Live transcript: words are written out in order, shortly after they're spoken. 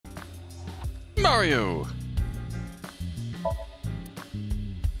Mario!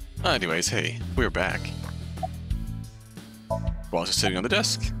 Anyways, hey, we're back. Boss is sitting on the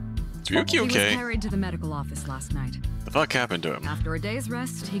desk. Is Ryuki okay? He was carried to the medical office last night. The fuck happened to him? After a day's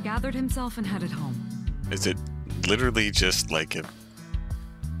rest, he gathered himself and headed home. Is it literally just like a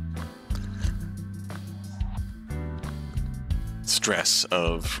stress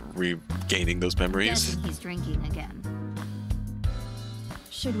of regaining those memories? Guessing he's drinking again.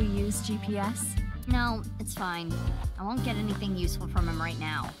 Should we use GPS? No, it's fine. I won't get anything useful from him right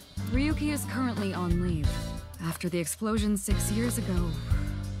now. Ryuki is currently on leave. After the explosion 6 years ago,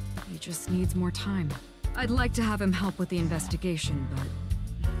 he just needs more time. I'd like to have him help with the investigation,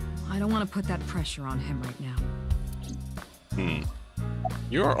 but I don't want to put that pressure on him right now.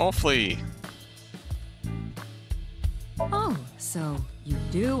 You're awfully... Oh, so you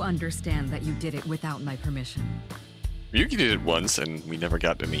do understand that you did it without my permission. Ryuki did it once, and we never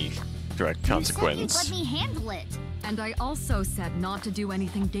got any direct consequence. You said you'd let me handle it. And I also said not to do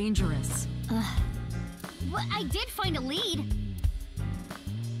anything dangerous. Well, I did find a lead.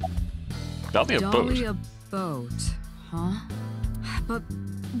 Probably a boat. Dolly a boat, huh? But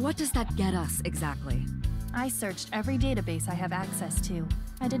what does that get us exactly? I searched every database I have access to.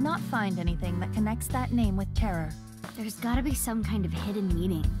 I did not find anything that connects that name with terror. There's gotta be some kind of hidden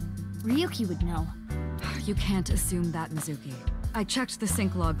meaning. Ryuki would know. You can't assume that, Mizuki. I checked the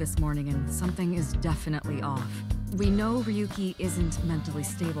sync log this morning and something is definitely off. We know Ryuki isn't mentally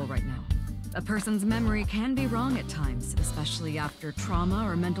stable right now. A person's memory can be wrong at times, especially after trauma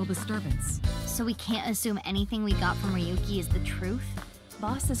or mental disturbance. So we can't assume anything we got from Ryuki is the truth?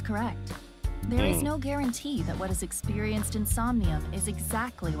 Boss is correct. There is no guarantee that what is experienced in Somnium is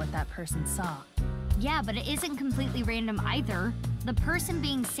exactly what that person saw. Yeah, but it isn't completely random either. The person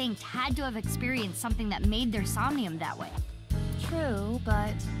being synced had to have experienced something that made their Somnium that way. True,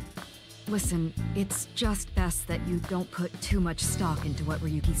 but... Listen, it's just best that you don't put too much stock into what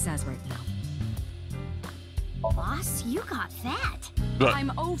Ryuki says right now. Boss, you got that.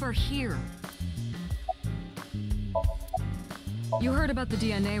 I'm over here. You heard about the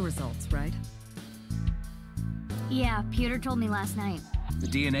DNA results, right? Yeah, Peter told me last night. The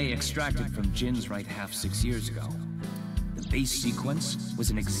DNA extracted from Jin's right half 6 years ago. The base sequence was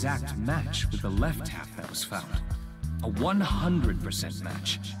an exact match with the left half that was found. A 100%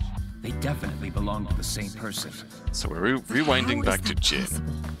 match. They definitely belong to the same person. So we're rewinding back to Jin.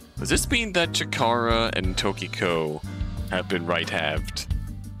 Possible? Does this mean that Chikara and Tokiko have been right-halved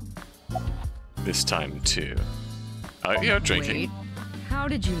this time too? Yeah, drinking. Wait, how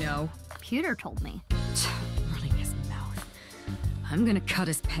did you know? Peter told me. Running his mouth. I'm gonna cut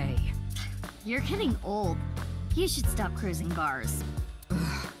his pay. You're getting old. You should stop cruising bars.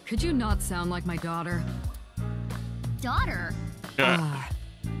 Could you not sound like my daughter? Daughter?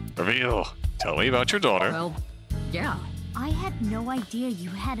 Reveal. Tell me about your daughter. Well, yeah. I had no idea you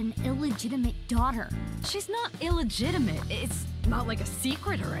had an illegitimate daughter. She's not illegitimate. It's not like a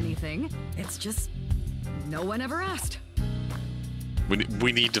secret or anything. It's just no one ever asked.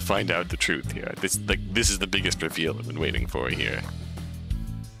 We need to find out the truth here. This is the biggest reveal I've been waiting for here.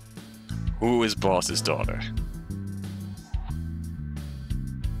 Who is Boss's daughter?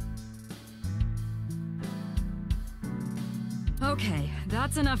 Okay,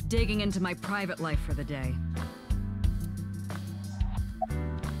 that's enough digging into my private life for the day.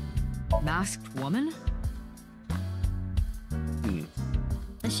 Masked woman?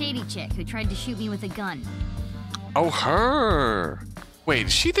 The shady chick who tried to shoot me with a gun. Oh, her! Wait,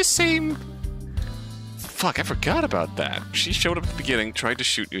 is she the same? Fuck, I forgot about that. She showed up at the beginning, tried to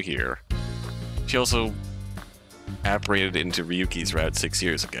shoot you here. She also apparated into Ryuki's route 6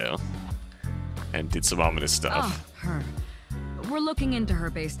 years ago. And did some ominous stuff. Oh, her. We're looking into her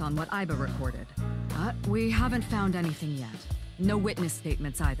based on what Aiba recorded. But we haven't found anything yet. No witness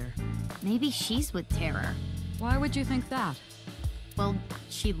statements either. Maybe she's with Terror. Why would you think that? Well,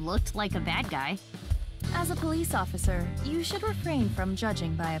 she looked like a bad guy. As a police officer, you should refrain from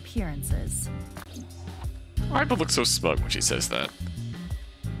judging by appearances. Aiba looks so smug when she says that.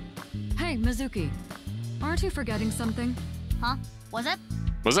 Hey, Mizuki. Aren't you forgetting something? Huh? Was it?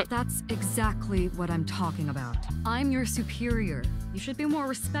 Was it? That's exactly what I'm talking about. I'm your superior. You should be more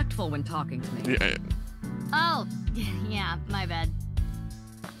respectful when talking to me. Yeah. Oh, yeah, my bad.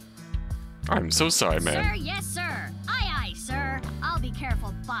 I'm so sorry, man. Sir, yes, sir. Aye, aye, sir. I'll be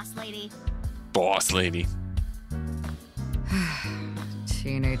careful, boss lady. Boss lady.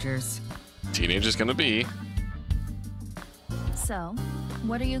 Teenagers. Teenager's gonna be. So,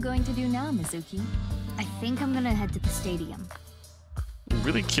 what are you going to do now, Mizuki? I think I'm gonna head to the stadium. I'm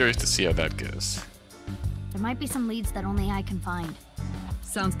really curious to see how that goes. There might be some leads that only I can find.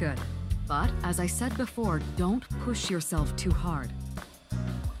 Sounds good. But, as I said before, don't push yourself too hard.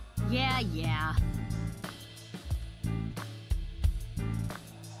 Yeah.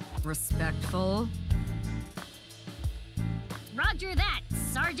 Respectful? Roger that,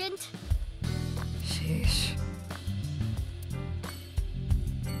 Sergeant. Sheesh.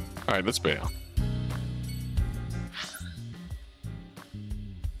 Alright, let's bail.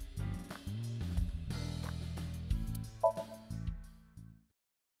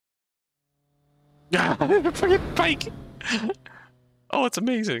 Ah, the fucking bike! Oh, it's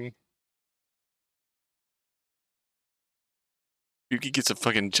amazing. Yuki gets a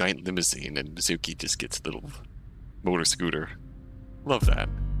fucking giant limousine and Mizuki just gets a little motor scooter. Love that.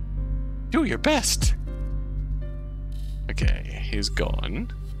 Do your best! Okay, he's gone.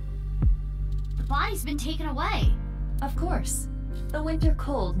 The body's been taken away. Of course. The winter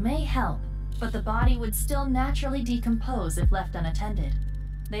cold may help, but the body would still naturally decompose if left unattended.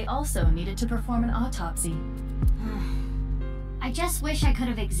 They also needed to perform an autopsy. I just wish I could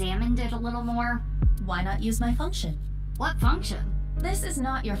have examined it a little more. Why not use my function? What function? This is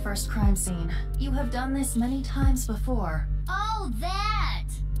not your first crime scene. You have done this many times before. Oh, that!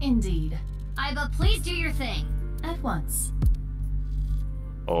 Indeed. Aiba, please do your thing. At once.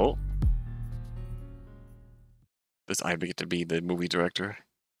 Oh. Does Aiba get to be the movie director?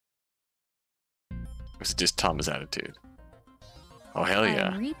 Or is it just Tama's attitude? Oh, hell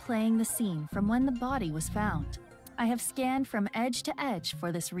yeah. I am replaying the scene from when the body was found. I have scanned from edge to edge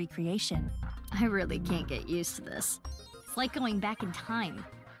for this recreation. I really can't get used to this. It's like going back in time.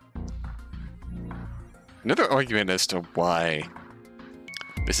 Another argument as to why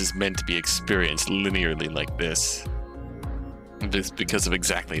this is meant to be experienced linearly like this is because of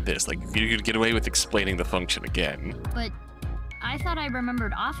exactly this. Like, you could get away with explaining the function again. But I thought I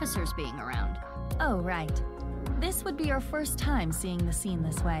remembered officers being around. Oh, right. This would be your first time seeing the scene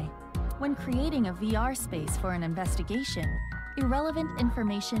this way. When creating a VR space for an investigation, irrelevant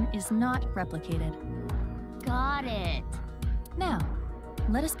information is not replicated. Got it. Now,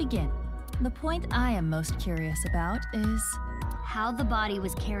 let us begin. The point I am most curious about is How the body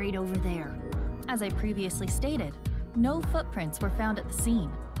was carried over there. as I previously stated, no footprints were found at the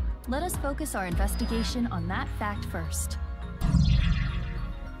scene. Let us focus our investigation on that fact first.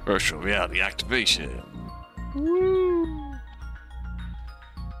 Virtual reality activation. Woo!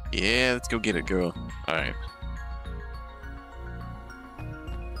 Yeah, let's go get it, girl. Alright.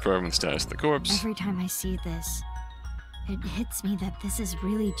 Confirming status of the corpse. Every time I see this, it hits me that this is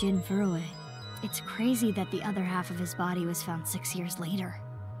really Jin Furue. It's crazy that the other half of his body was found 6 years later.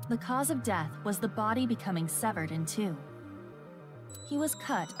 The cause of death was the body becoming severed in two. He was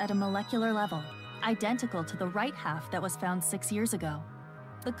cut at a molecular level, identical to the right half that was found 6 years ago.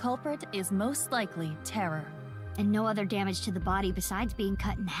 The culprit is most likely terror. And no other damage to the body besides being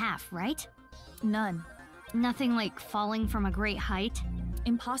cut in half, right? None. Nothing like falling from a great height?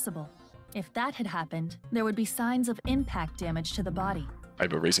 Impossible. If that had happened, there would be signs of impact damage to the body.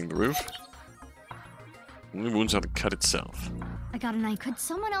 Aiba raising the roof. Only wounds on the cut itself. I got an eye. Could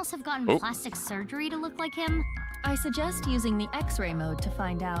someone else have gotten plastic surgery to look like him? I suggest using the X-ray mode to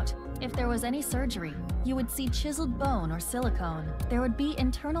find out. If there was any surgery, you would see chiseled bone or silicone. There would be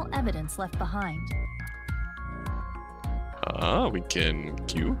internal evidence left behind. We can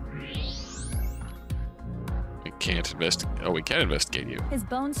queue. We can't investigate. Oh, we can investigate you. His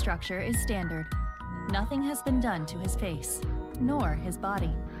bone structure is standard. Nothing has been done to his face, nor his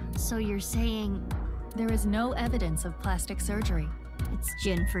body. So you're saying There is no evidence of plastic surgery. it's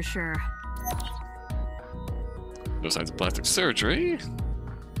Jin for sure. No signs of plastic surgery.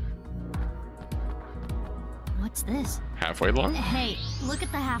 What's this? Halfway long. Hey, look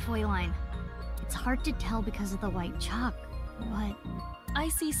at the halfway line. It's hard to tell because of the white chalk, but I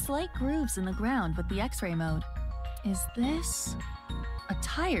see slight grooves in the ground with the X-ray mode. Is this a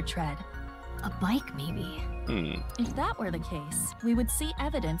tire tread? a bike maybe. If that were the case, we would see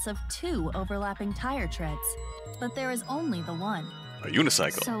evidence of two overlapping tire treads. But there is only the one. A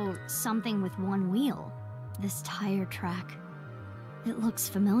unicycle. So, something with one wheel. This tire track. It looks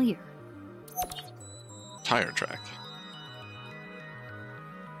familiar. Tire track.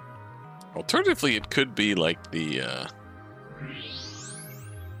 Alternatively, it could be like the,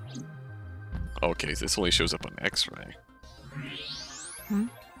 Okay, this only shows up on X-ray.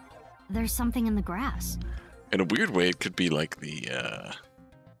 There's something in the grass. In a weird way, it could be like the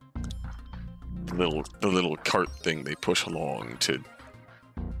little cart thing they push along to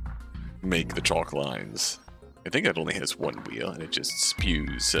make the chalk lines. I think it only has one wheel, and it just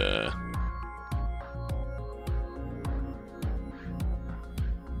spews,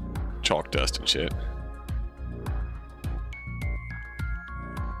 chalk dust and shit.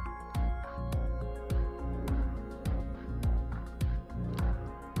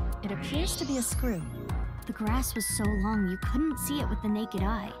 It appears to be a screw. The grass was so long you couldn't see it with the naked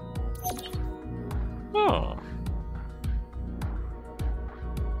eye. Oh.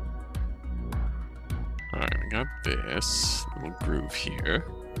 Alright, we got this little groove here.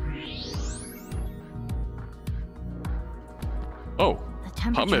 Oh, The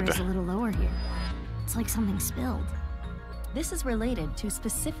temperature Hamid. is a little lower here. It's like something spilled. This is related to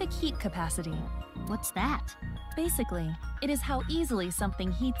specific heat capacity. What's that? Basically, it is how easily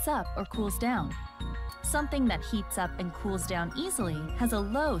something heats up or cools down. Something that heats up and cools down easily has a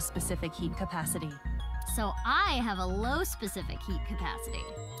low specific heat capacity. So I have a low specific heat capacity.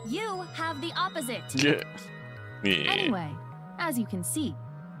 You have the opposite. yeah. Yeah. Anyway, as you can see,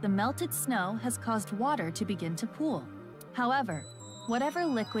 the melted snow has caused water to begin to pool. However, whatever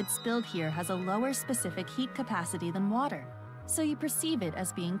liquid spilled here has a lower specific heat capacity than water, so you perceive it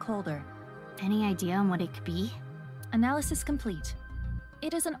as being colder. Any idea on what it could be? Analysis complete.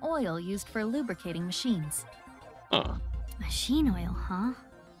 It is an oil used for lubricating machines. Huh. Machine oil, huh?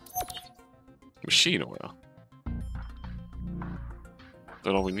 Machine oil. Is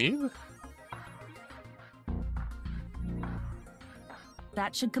that all we need?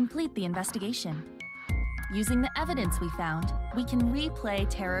 That should complete the investigation. Using the evidence we found, we can replay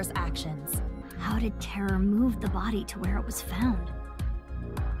Terror's actions. How did Terror move the body to where it was found?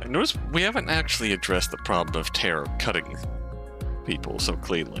 I noticed we haven't actually addressed the problem of Terror cutting people so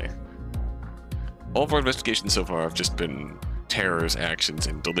cleanly. All of our investigations so far have just been Terror's actions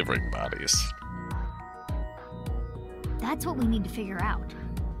in delivering bodies. That's what we need to figure out.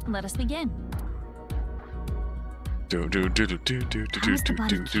 Let us begin. How was the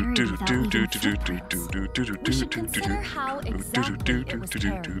body carried without leaving footprints? We should consider how exactly it was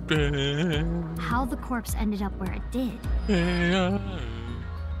carried. How the corpse ended up where it did.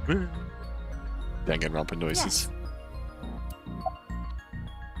 Danganronpa noises. Yes.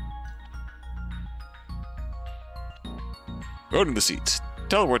 Road the seats.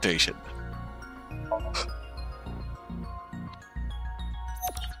 Teleportation.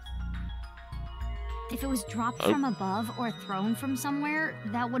 If it was dropped Oh. from above or thrown from somewhere,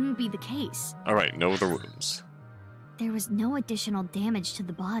 that wouldn't be the case. Alright, no other wounds. There was no additional damage to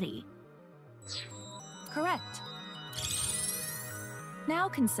the body. Correct. Now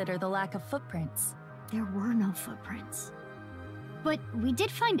consider the lack of footprints. There were no footprints. But we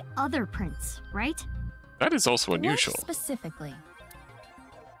did find other prints, right? That is also unusual. What specifically?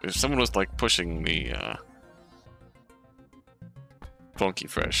 If someone was like pushing the Funky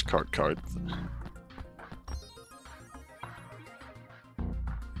Fresh card.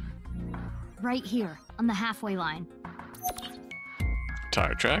 Right here, on the halfway line.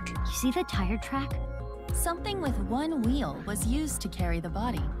 Tire track. You see the tire track? Something with one wheel was used to carry the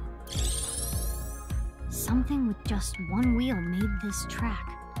body. Something with just one wheel made this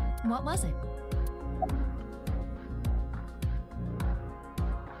track. What was it?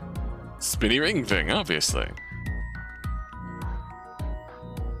 Spinny ring thing, obviously.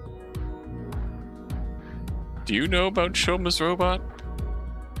 Do you know about Shoma's robot?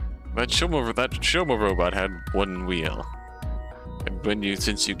 That Shoma robot had one wheel. And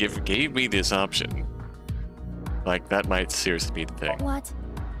since you gave me this option, like that might seriously be the thing. What?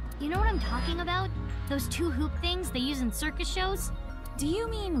 You know what I'm talking about? Those two hoop things they use in circus shows? Do you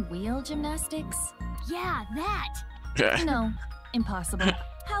mean wheel gymnastics? Yeah, that! No, impossible.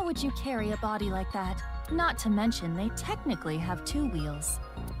 How would you carry a body like that? Not to mention, they technically have two wheels.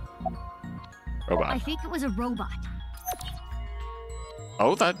 Robot. I think it was a robot.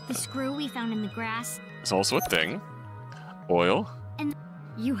 Oh, that The screw we found in the grass. is also a thing. Oil. And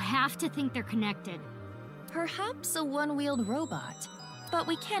you have to think they're connected. Perhaps a one-wheeled robot. But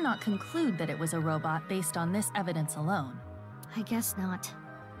we cannot conclude that it was a robot based on this evidence alone. I guess not.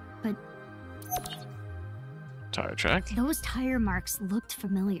 But Tire track. those tire marks looked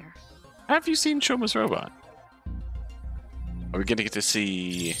familiar. Have you seen Shoma's robot? Are we gonna get to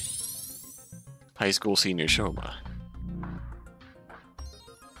see high school senior Shoma?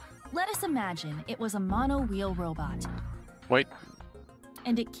 Let us imagine it was a mono-wheel robot, Wait,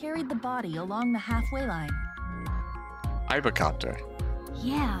 and it carried the body along the halfway line. Aiba copter.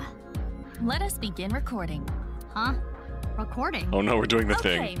 Yeah. Let us begin recording. Huh? Recording? Oh no, we're doing the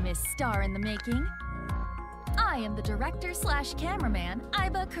Okay, thing. Miss Star in the Making. I am the director/cameraman,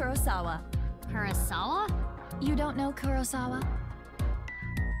 Aiba Kurosawa. Kurosawa? You don't know Kurosawa?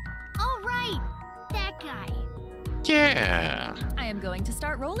 Oh, right! That guy. Yeah. I am going to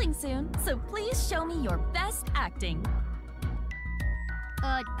start rolling soon, so please show me your best acting.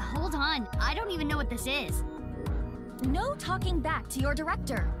 Hold on. I don't even know what this is. No talking back to your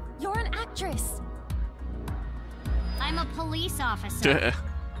director. You're an actress. I'm a police officer.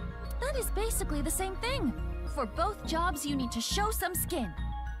 That is basically the same thing. For both jobs, you need to show some skin.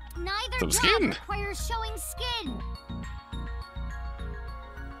 Neither Some job skin. requires showing skin.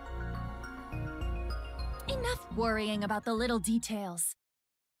 Enough worrying about the little details.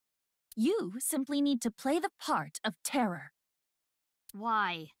 You simply need to play the part of terror.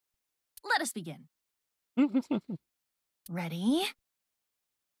 Why? Let us begin. Ready?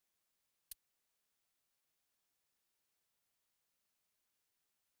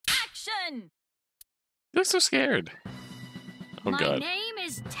 Action! You're so scared. Oh My god. name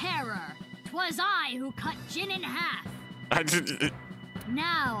is Terror. 'Twas I who cut Jin in half. I did,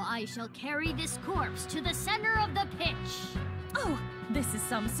 Now I shall carry this corpse to the center of the pitch. Oh, this is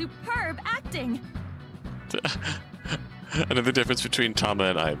some superb acting. Another difference between Tama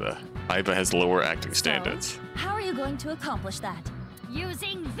and Aiba. Aiba has lower acting standards. So, how are you going to accomplish that?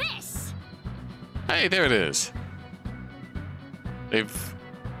 Using this. Hey, there it is. They've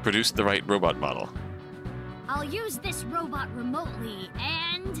produced the right robot model. I'll use this robot remotely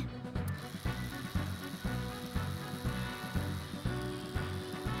and...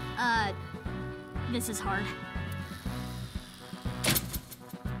 This is hard.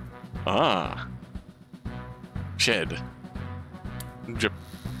 Ah. Shed. Drip.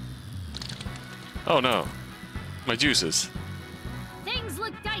 Oh no. My juices. Things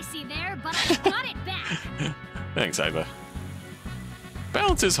look dicey there, but I got it back. Thanks, Aiba.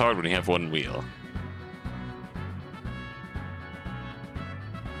 Balance is hard when you have one wheel.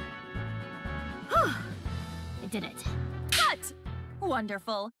 I did it. Cut!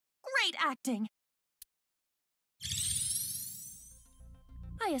 Wonderful. Great acting.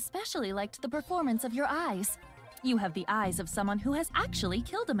 I especially liked the performance of your eyes. You have the eyes of someone who has actually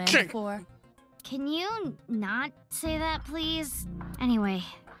killed a man before. Can you not say that, please? Anyway,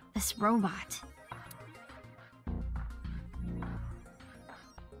 this robot.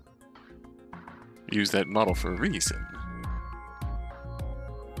 Use that model for a reason.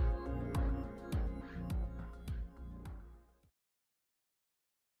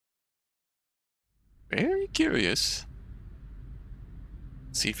 Very curious.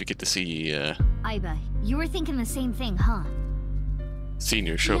 See if we get to see Aiba, you were thinking the same thing, huh?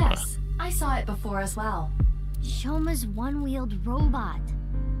 Senior Shoma. Yes, I saw it before as well. Shoma's one-wheeled robot.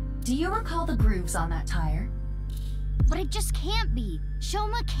 Do you recall the grooves on that tire? But it just can't be.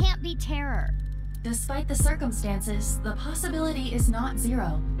 Shoma can't be Terror. Despite the circumstances, the possibility is not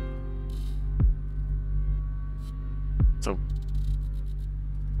zero. So,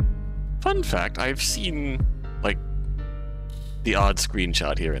 fun fact, I've seen, like, the odd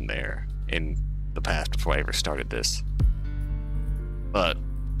screenshot here and there in the past before I ever started this. But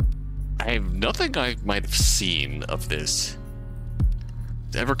I have nothing I might have seen of this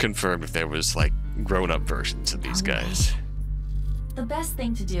ever confirmed if there was, like, grown-up versions of these guys. The best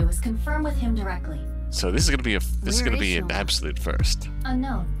thing to do is confirm with him directly. So this is gonna be an Shoma? absolute first.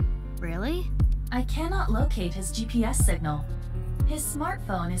 Unknown. Really? I cannot locate his GPS signal. His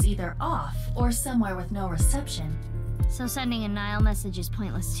smartphone is either off or somewhere with no reception. So sending a Nile message is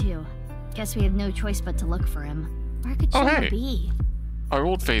pointless too. Guess we have no choice but to look for him. Where could Oh, Shoma hey. be? Our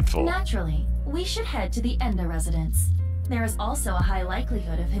old faithful. Naturally, we should head to the Enda residence. There is also a high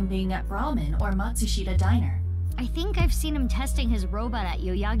likelihood of him being at Ramen or Matsushita Diner. I think I've seen him testing his robot at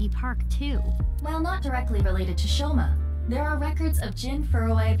Yoyagi Park too. While not directly related to Shoma, there are records of Jin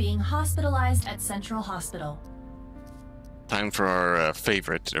Furue being hospitalized at Central Hospital. Time for our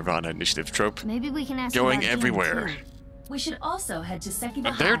favorite Nirvana Initiative trope. Maybe we can ask Going about Jin, everywhere. too. We should also head to Sekibahai.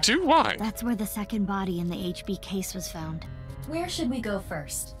 But there too? Why? That's where the second body in the HB case was found. Where should we go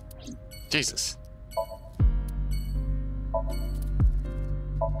first? Jesus.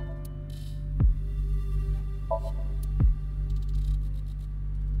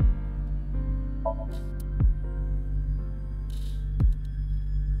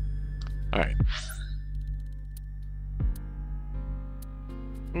 Alright.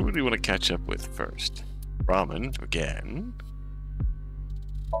 Who do you want to catch up with first? Ramen, again.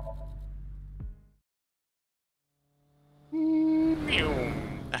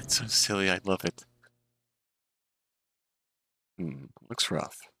 That's so silly, I love it. Looks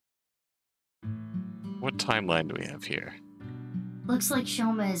rough. What timeline do we have here? Looks like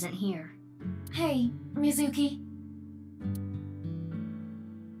Shoma isn't here. Hey, Mizuki.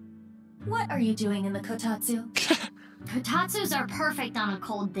 What are you doing in the kotatsu? Kotatsus are perfect on a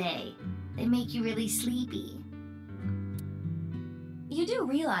cold day. They make you really sleepy. You do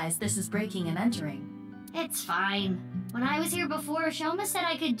realize this is breaking and entering. It's fine. When I was here before, Shoma said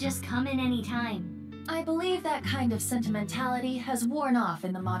I could just come in any time. I believe that kind of sentimentality has worn off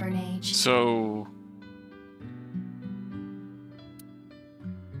in the modern age. So...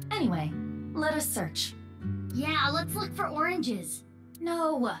 Anyway, let us search. Yeah, let's look for oranges.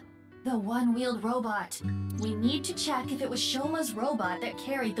 No, the one-wheeled robot. We need to check if it was Shoma's robot that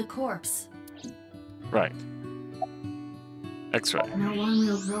carried the corpse. Right. X-ray. No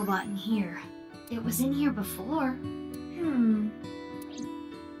one-wheeled robot in here. It was in here before.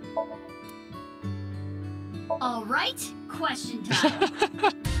 All right, question time.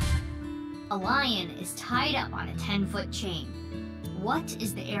 A lion is tied up on a 10-foot chain. What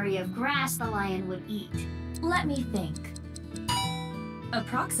is the area of grass the lion would eat? Let me think.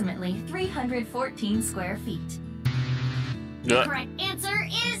 Approximately 314 square feet. The correct answer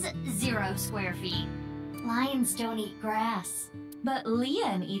is 0 square feet. Lions don't eat grass. But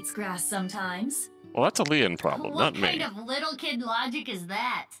Leon eats grass sometimes. Well, that's a Leon problem, not me. What kind of little kid logic is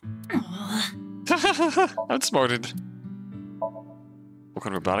that? Outsmarted. Work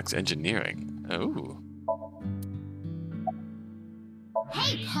on robotics engineering. Oh.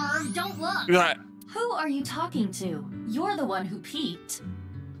 Hey, perv, don't look! Who are you talking to? You're the one who peeked.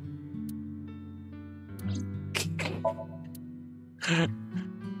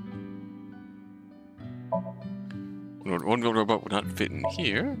 One robot would not fit in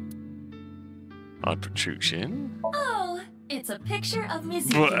here. Odd protrusion. Oh, it's a picture of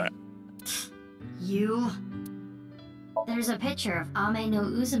Mizuki. You? There's a picture of Ame no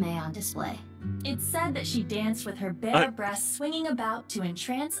Uzume on display. It said that she danced with her bare breasts swinging about to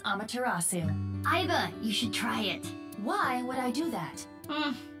entrance Amaterasu. Aiba, you should try it. Why would I do that?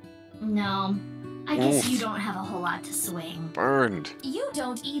 No. I guess you don't have a whole lot to swing. Burned. You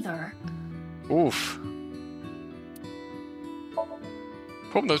don't either. Oof.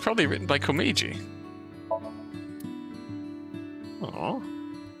 Poem that was probably written by Komeiji. Aww.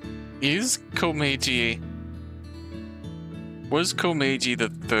 Was Komeiji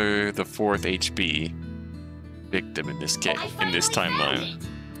the fourth HB victim in this game, in this timeline?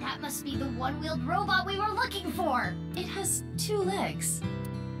 That must be the one-wheeled robot we were looking for. It has 2 legs.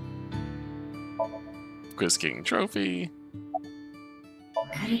 Quiz King trophy.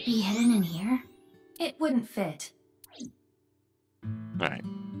 Could it be hidden in here? It wouldn't fit. Alright.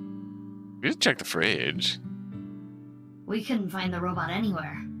 We just check the fridge. We couldn't find the robot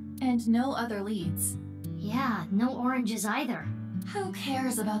anywhere. And no other leads. Yeah, no oranges either. Who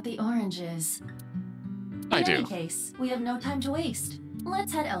cares about the oranges? I do. In any case, we have no time to waste.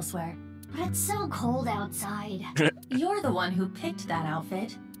 Let's head elsewhere. But it's so cold outside. You're the one who picked that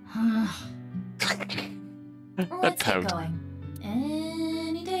outfit. Let's get going.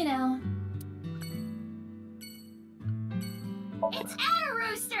 Any day now. It's Ada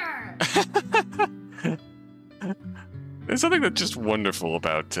Rooster! There's something that's just wonderful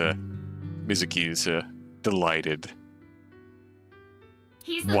about Mizuki's delighted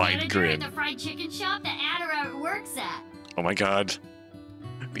He's the wide manager grin. at the fried chicken shop that Ada Rabbit works at. Oh my god.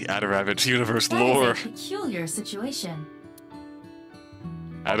 The Ada Rabbit universe That lore. is a peculiar situation.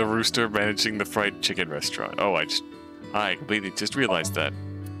 Ada Rooster managing the fried chicken restaurant. Oh, I completely just realized that.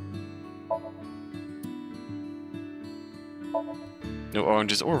 No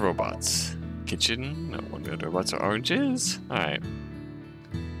oranges or robots. Kitchen, no one-wheeled robots or oranges. Alright.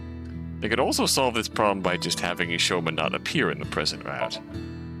 They could also solve this problem by just having a Shoma not appear in the present route,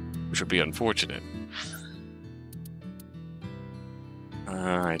 which would be unfortunate.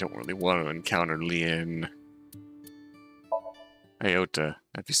 I don't really want to encounter Leon. Hey, Ota,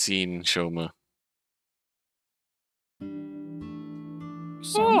 have you seen Shoma?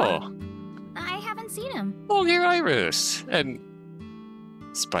 Shoma? Oh! I haven't seen him. Long hair Iris! And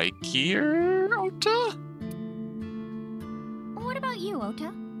spikier Ota? What about you,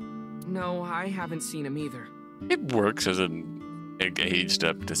 Ota? No, I haven't seen him either. It works as an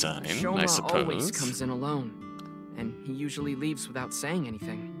aged-up design, Shoma I suppose. always comes in alone, and he usually leaves without saying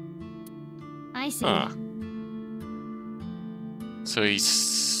anything. I see. Huh. So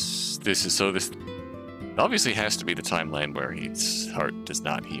this obviously has to be the timeline where his heart does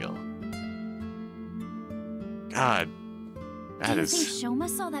not heal. God, that Do you is... think Shoma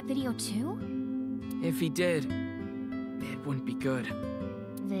saw that video too? If he did, it wouldn't be good.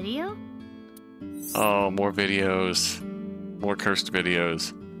 Video? Oh, more videos. More cursed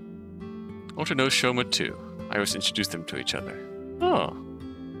videos. Ota knows Shoma too. I always introduce them to each other. Oh.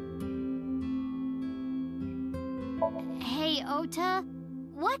 Hey, Ota.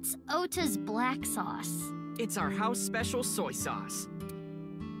 What's Ota's black sauce? It's our house special soy sauce.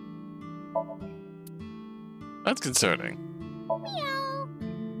 That's concerning. Meow.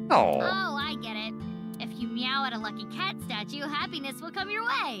 Oh. Oh, I get it. If you meow at a lucky cat statue, happiness will come your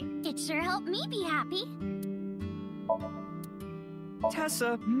way. It sure helped me be happy.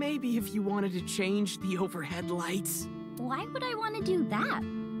 Tessa, maybe if you wanted to change the overhead lights. Why would I want to do that?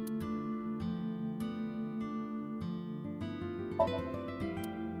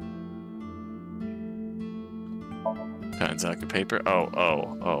 Zaku paper.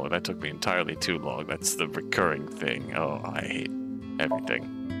 Oh, that took me entirely too long. That's the recurring thing. Oh, I hate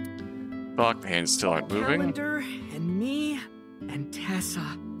everything. Fuck, the hands still aren't moving. Calendar, and me, and Tessa.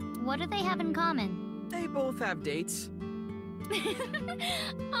 What do they have in common? They both have dates.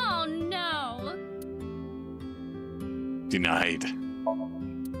 Oh no! Denied.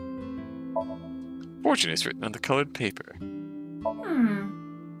 Fortune is written on the colored paper.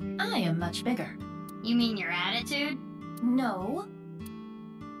 I am much bigger. You mean your attitude? No.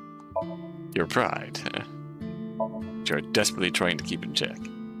 Your pride, huh? You're desperately trying to keep in check.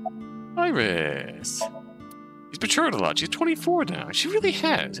 Iris! She's matured a lot. She's 24 now. She really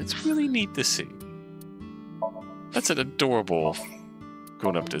has. It's really neat to see. That's an adorable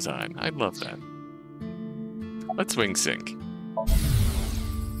grown-up design. I love that. Let's wing sync.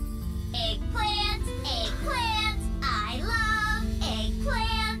 Eggplants, eggplants, I love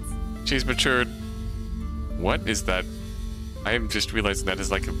eggplants. She's matured. What is that? I am just realizing that is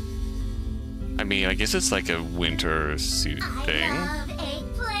like a... I mean, I guess it's like a winter suit thing. I love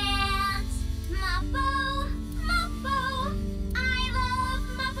eggplants. Mappo, mappo, I love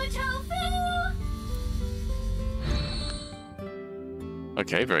mappo tofu.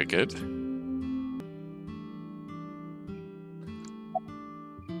 Okay, very good.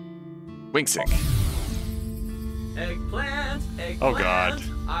 Wing sync. Eggplant, eggplant. Oh god.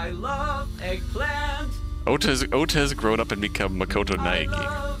 I love eggplant. Ota's grown up and become Makoto I Naegi.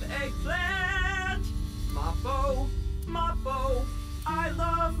 love eggplant. Mappo, mappo. I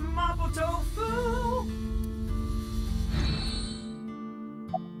love mappo tofu.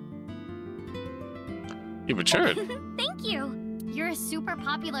 You matured. Thank you. You're a super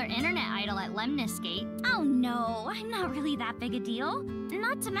popular internet idol at Lemniscate. Oh no, I'm not really that big a deal.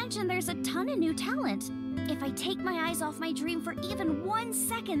 Not to mention there's a ton of new talent. If I take my eyes off my dream for even 1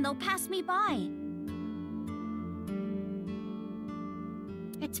 second, they'll pass me by.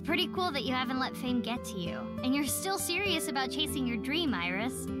 It's pretty cool that you haven't let fame get to you, and you're still serious about chasing your dream,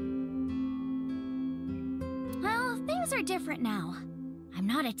 Iris. Well, things are different now. I'm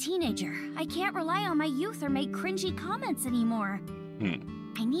not a teenager. I can't rely on my youth or make cringy comments anymore.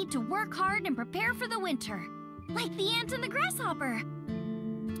 I need to work hard and prepare for the winter. Like the ant and the grasshopper.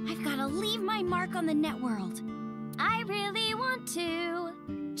 I've got to leave my mark on the net world. I really want to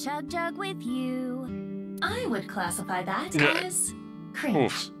chug jug with you. I would classify that Yeah. as cringe.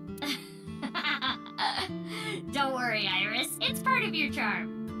 Oof. Don't worry, Iris. It's part of your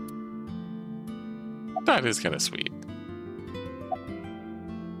charm. That is kind of sweet.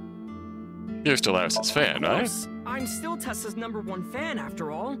 You're still Iris' fan, Of right? course, I'm still Tessa's #1 fan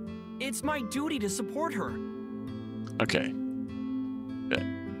after all. It's my duty to support her. Okay.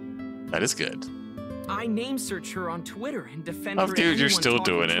 That is good. I name search her on Twitter and defend Oh, her. dude, you're anyone still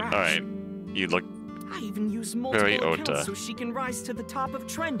talking doing it. trash. Alright. You look... I even use multiple Very accounts Ota. so she can rise to the top of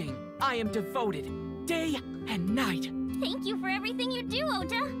trending. I am devoted, day and night. Thank you for everything you do,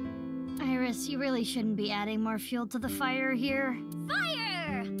 Ota. Iris, you really shouldn't be adding more fuel to the fire here.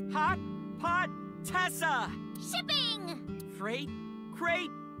 Fire! Hot pot Tessa. Shipping! Freight crate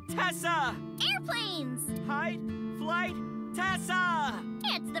Tessa. Airplanes! Hide flight Tessa.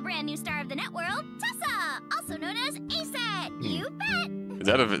 It's the brand new star of the net world, Tessa, also known as ASAT. You bet. Is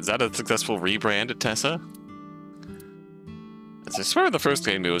that a successful rebrand at Tessa? As I swear in the first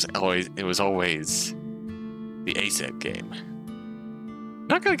game it was always the ASET game.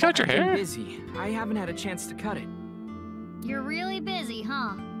 Not gonna cut your I've been hair? busy. I haven't had a chance to cut it. You're really busy,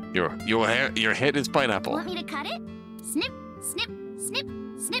 huh? Your head is pineapple. Want me to cut it? Snip, snip, snip,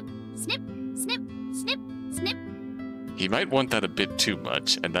 snip, snip, snip, snip, snip. He might want that a bit too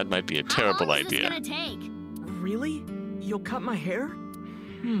much, and that might be a terrible How long is idea. this gonna take? Really? You'll cut my hair?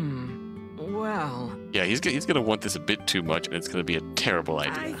 Well, Yeah, he's gonna want this a bit too much, and it's gonna be a terrible I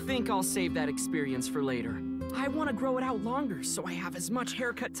idea. think I'll save that experience for later. I want to grow it out longer so I have as much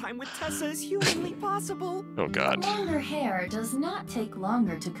haircut time with Tessa as humanly possible. Oh god. Longer hair does not take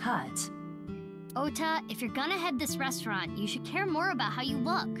longer to cut. Ota, if you're gonna head this restaurant, you should care more about how you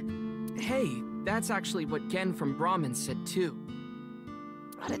look. Hey, that's actually what Gen from Brahmin said too.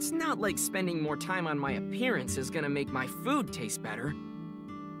 But it's not like spending more time on my appearance is gonna make my food taste better.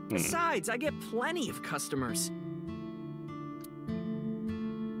 Besides, I get plenty of customers.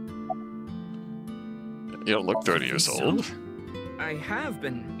 You don't look 30 years old. I have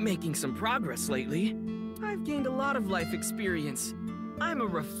been making some progress lately. I've gained a lot of life experience. I'm a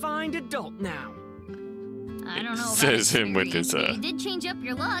refined adult now. I don't know about Says him with experience, his, but you did change up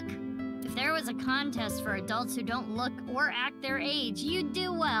your look. If there was a contest for adults who don't look or act their age, you'd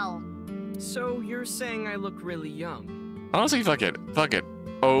do well. So you're saying I look really young? Honestly, fuck it.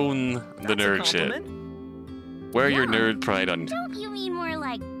 Own the That's a nerd shit. compliment. Wear your nerd pride on. Don't you mean more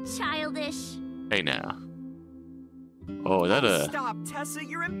like childish? Hey now. Oh, is that a... Stop, Tessa,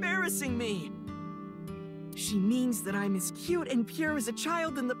 you're embarrassing me! She means that I'm as cute and pure as a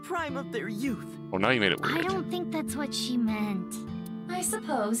child in the prime of their youth. Well, now you made it weird. I don't think that's what she meant. I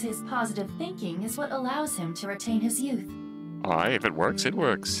suppose his positive thinking is what allows him to retain his youth. Alright, if it works, it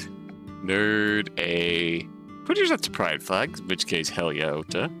works. Nerd A. Put yours up to pride flag, in which case, hell yeah,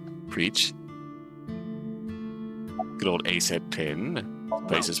 Ota. Preach. Good old ace-head pin.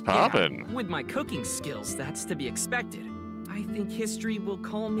 Place is poppin'. Yeah, with my cooking skills, that's to be expected. I think history will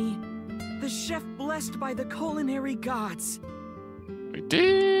call me the chef blessed by the culinary gods. We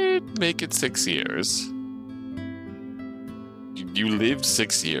did make it 6 years. You lived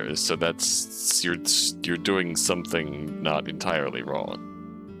 6 years, so that's you're doing something not entirely wrong.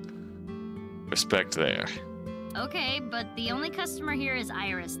 Respect there. Okay, but the only customer here is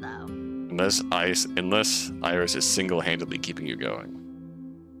Iris, though. Unless Iris is single-handedly keeping you going.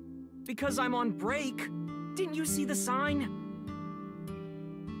 Because I'm on break. Didn't you see the sign?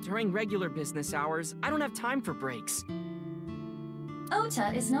 During regular business hours, I don't have time for breaks.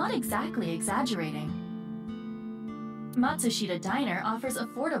 Ota is not exactly exaggerating. Matsushita Diner offers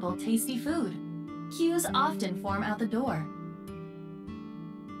affordable, tasty food. Queues often form out the door.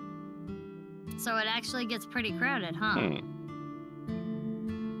 So it actually gets pretty crowded, huh?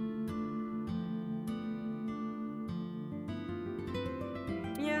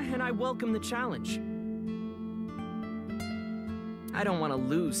 Yeah, and I welcome the challenge. I don't want to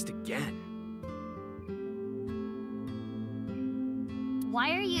lose to Gen.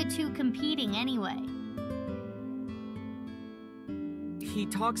 Why are you two competing anyway? He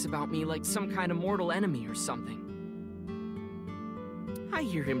talks about me like some kind of mortal enemy or something. I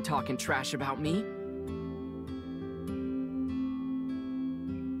hear him talking trash about me.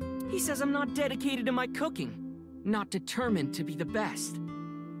 He says I'm not dedicated to my cooking, not determined to be the best.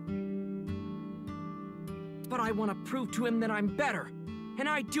 But I want to prove to him that I'm better, and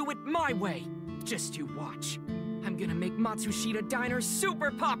I do it my way. Just you watch. I'm gonna make Matsushita Diner super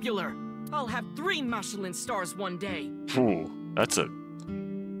popular. I'll have 3 Michelin stars one day. Ooh, that's a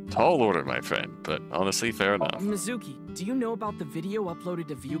tall order, my friend, but honestly, fair enough. Mizuki, do you know about the video uploaded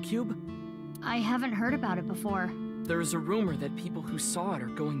to ViewCube? I haven't heard about it before. There's a rumor that people who saw it are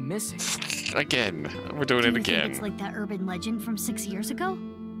going missing. Again, we're doing it again. Think it's like that urban legend from 6 years ago?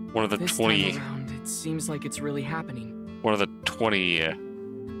 One of the This 20. time around, it seems like it's really happening. One of the 20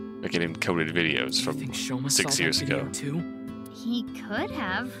 again, encoded videos You from think Shoma 6 saw years that video ago. too? He could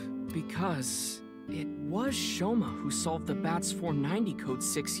have. Because it was Shoma who solved the BATS 490 code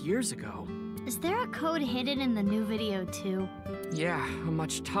 6 years ago. Is there a code hidden in the new video too? Yeah, a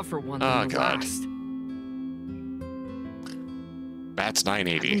much tougher one Oh, than the God. last. Bats I've been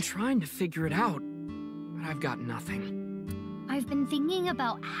 980. trying to figure it out, but I've got nothing. I've been thinking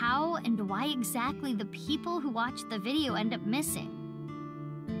about how and why exactly the people who watch the video end up missing.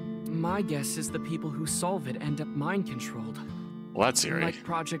 My guess is the people who solve it end up mind-controlled. Well, that's eerie. Like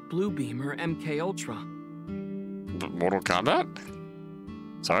Project Bluebeam or MK Ultra. Mortal Kombat?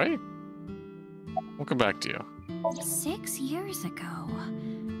 Sorry? We'll come back to you. 6 years ago.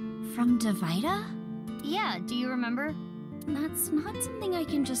 From Divida? Yeah, do you remember? That's not something I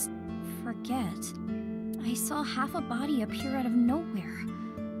can just forget. I saw half a body appear out of nowhere.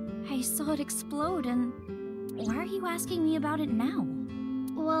 I saw it explode and... Why are you asking me about it now?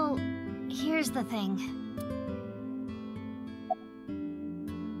 Well, here's the thing.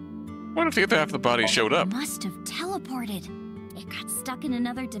 What if the other half of the body showed up? It must have teleported. It got stuck in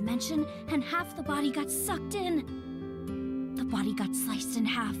another dimension, and half the body got sucked in. The body got sliced in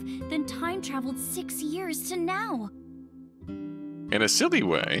half, then time traveled 6 years to now. In a silly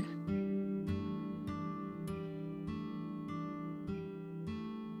way.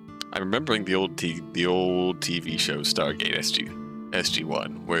 I'm remembering the old TV show Stargate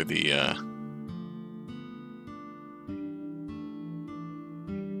SG-1, where the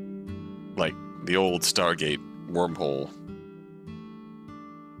like the old Stargate wormhole,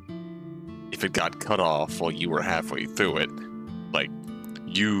 if it got cut off while you were halfway through it, like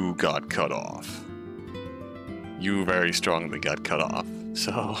you got cut off. You very strongly got cut off.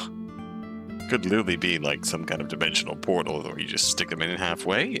 So could literally be like some kind of dimensional portal where you just stick them in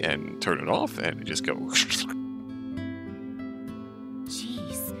halfway and turn it off and it just go.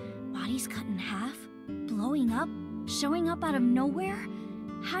 Jeez, bodies cut in half, blowing up, showing up out of nowhere?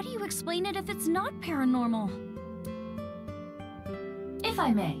 How do you explain it if it's not paranormal? If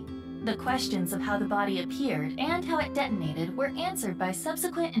I may, the questions of how the body appeared and how it detonated were answered by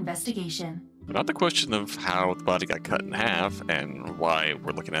subsequent investigation. Not the question of how the body got cut in half and why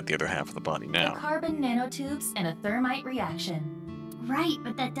we're looking at the other half of the body now. The carbon nanotubes and a thermite reaction. Right,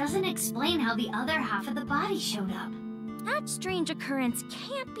 but that doesn't explain how the other half of the body showed up. That strange occurrence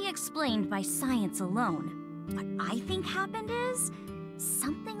can't be explained by science alone. What I think happened is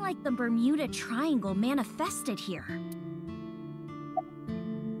something like the Bermuda Triangle manifested here.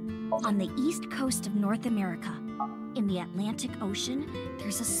 On the east coast of North America, in the Atlantic Ocean,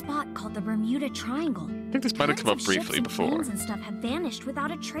 there's a spot called the Bermuda Triangle. I think this might have come up briefly before. Planes and stuff have vanished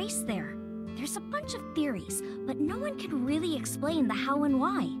without a trace there. There's a bunch of theories, but no one can really explain the how and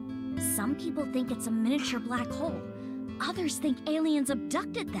why. Some people think it's a miniature black hole. Others think aliens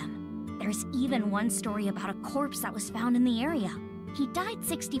abducted them. There's even one story about a corpse that was found in the area. He died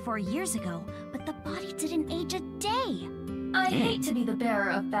 64 years ago, but the body didn't age a day. I hate to be the bearer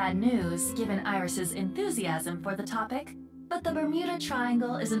of bad news, given Iris's enthusiasm for the topic, but the Bermuda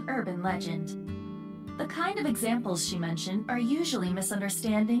Triangle is an urban legend. The kind of examples she mentioned are usually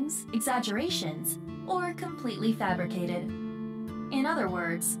misunderstandings, exaggerations, or completely fabricated. In other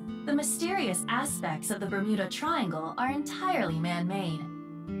words, the mysterious aspects of the Bermuda Triangle are entirely man-made.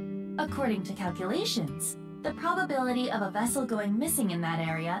 According to calculations, the probability of a vessel going missing in that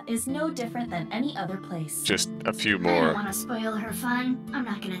area is no different than any other place. Just a few I more. don't want to spoil her fun. I'm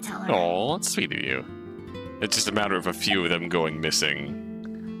not gonna tell her. Oh, that's sweet of you. It's just a matter of a few of them going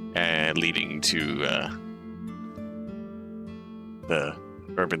missing and leading to the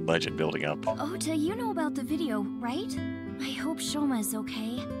urban legend building up. Ota, you know about the video, right? I hope Shoma is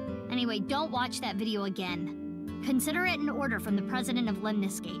okay. Anyway, don't watch that video again. Consider it an order from the president of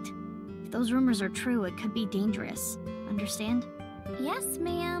Lemniscate. If those rumors are true, it could be dangerous. Understand? Yes,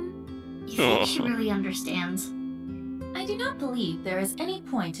 ma'am. You think she really understands? I do not believe there is any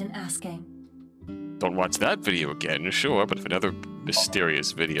point in asking. Don't watch that video again, sure, but if another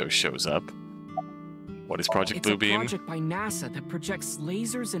mysterious video shows up... What is Project Bluebeam? It's a project by NASA that projects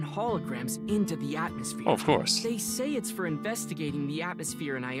lasers and holograms into the atmosphere. Oh, of course. They say it's for investigating the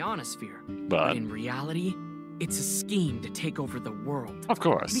atmosphere and ionosphere. But in reality, it's a scheme to take over the world. of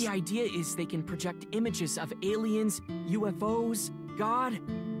course. The idea is they can project images of aliens, UFOs, God,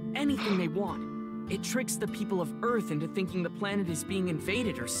 anything they want. It tricks the people of Earth into thinking the planet is being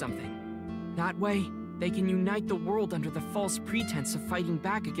invaded or something. That way, they can unite the world under the false pretense of fighting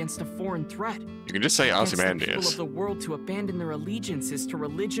back against a foreign threat. You can just say Gets the people of Ozymandias. the world to abandon their allegiances to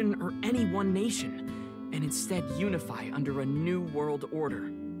religion or any one nation, and instead unify under a new world order.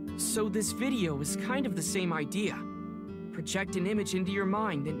 So this video is kind of the same idea. Project an image into your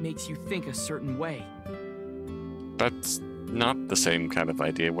mind that makes you think a certain way. That's not the same kind of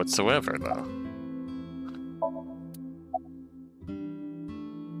idea whatsoever, though.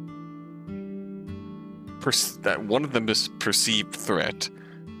 That one of them is perceived threat.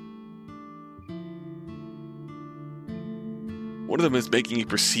 One of them is making you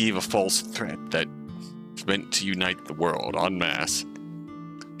perceive a false threat that's meant to unite the world en masse.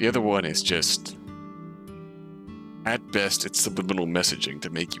 The other one is just, at best, it's subliminal messaging to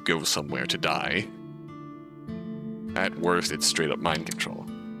make you go somewhere to die. At worst, it's straight up mind control,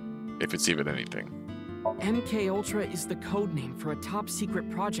 if it's even anything. MK Ultra is the code name for a top secret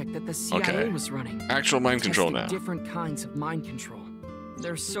project that the CIA was running. Actual mind control Testing now. different kinds of mind control.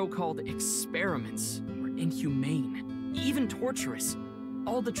 They're so-called experiments were inhumane, even torturous,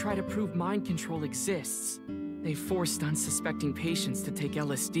 all to try to prove mind control exists. They forced unsuspecting patients to take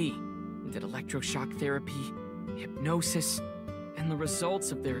LSD, did electroshock therapy, hypnosis, and the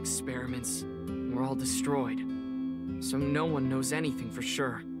results of their experiments were all destroyed. So no one knows anything for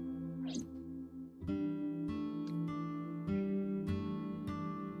sure.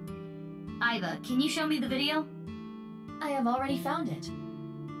 Aiba, can you show me the video? I have already found it.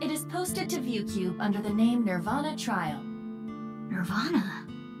 It is posted to ViewCube under the name Nirvana Trial. Nirvana?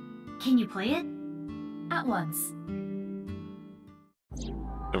 Can you play it? At once.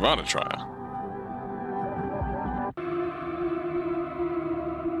 Nirvana trial.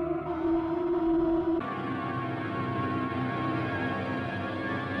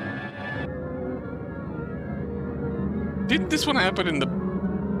 Didn't this one happen in the...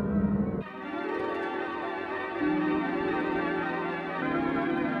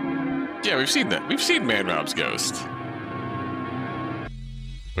 Yeah, we've seen that. We've seen Man Rob's ghost.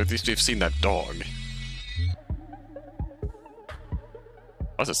 Or at least we've seen that dog.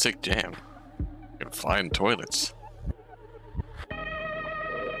 That's a sick jam. Gonna find toilets.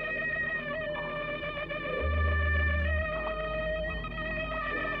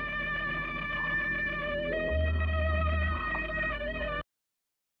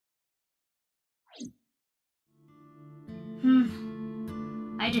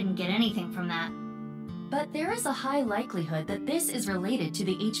 I didn't get anything from that. But there is a high likelihood that this is related to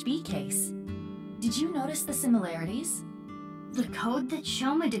the HB case. Did you notice the similarities? The code that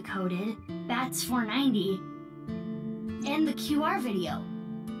Shoma decoded, Bats 490, and the QR video.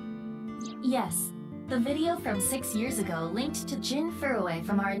 Yes, the video from 6 years ago linked to Jin Furue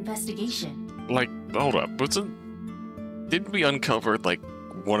from our investigation. Like, hold up, didn't we uncover, like,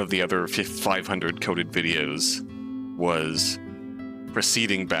 one of the other 500 coded videos was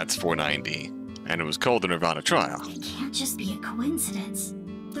preceding Bats 490, and it was called the Nirvana trial? It can't just be a coincidence.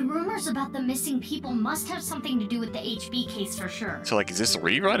 The rumors about the missing people must have something to do with the HB case for sure. So, like, is this a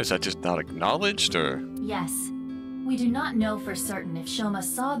rerun? Is that just not acknowledged, or...? Yes. We do not know for certain if Shoma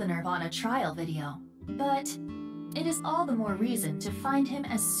saw the Nirvana trial video, but it is all the more reason to find him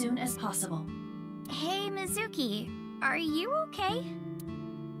as soon as possible. Hey, Mizuki, are you okay?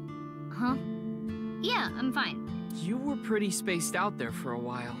 Huh? Yeah, I'm fine. You were pretty spaced out there for a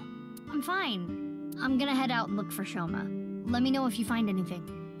while. I'm fine. I'm gonna head out and look for Shoma. Let me know if you find anything.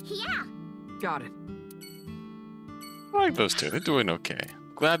 Yeah! Got it. I like those two. They're doing okay.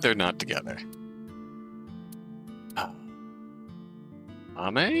 Glad they're not together.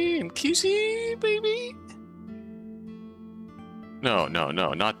 Ame and Kizzy, baby? No,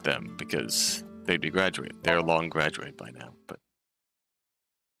 not them, because they'd be graduated. They're long graduated by now, but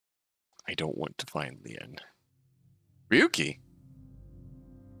I don't want to find the end. Ryuki?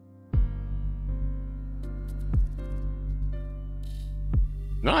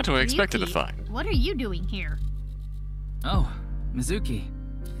 Not who I expected to find. What are you doing here? Oh, Mizuki.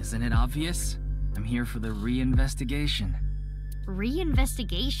 Isn't it obvious? I'm here for the reinvestigation.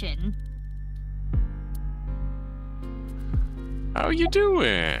 Reinvestigation? How you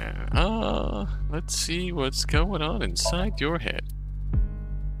doing? Let's see what's going on inside your head.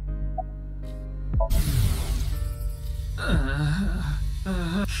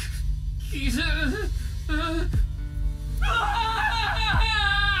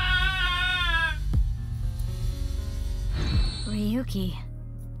 Ryuki.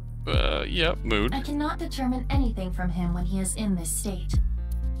 Yep, mood. I cannot determine anything from him when he is in this state.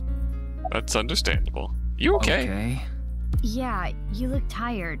 That's understandable. You okay? Okay. Yeah, you look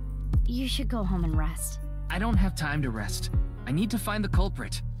tired. You should go home and rest. I don't have time to rest. I need to find the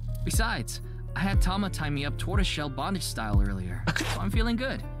culprit. Besides, I had Tama tie me up tortoiseshell bondage style earlier, so I'm feeling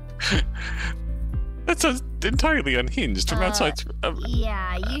good. That sounds entirely unhinged from outside.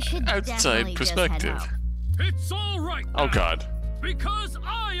 Yeah, you should outside perspective. Just head It's all right. Oh now, God. Because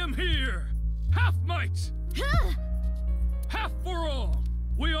I am here. Half might. Half for all.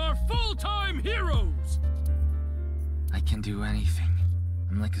 We are full-time heroes. I can do anything.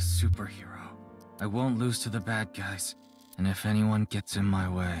 I'm like a superhero. I won't lose to the bad guys, and if anyone gets in my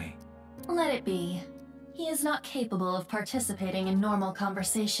way... Let it be. He is not capable of participating in normal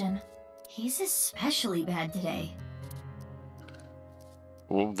conversation. He's especially bad today.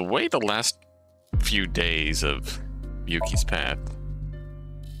 Well, the way the last few days of Yuki's path,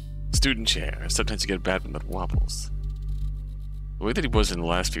 student chair, sometimes you get bad one that wobbles. The way that he was in the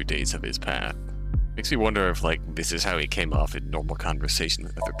last few days of his path makes me wonder if, like, this is how he came off in normal conversation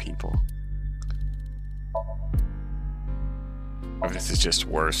with other people. Or if this is just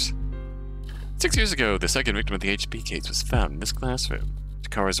worse. 6 years ago, the second victim of the HB case was found in this classroom.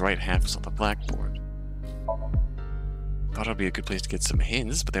 Takara's right half was on the blackboard. Thought it would be a good place to get some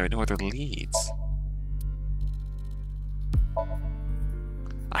hints, but there are no other leads.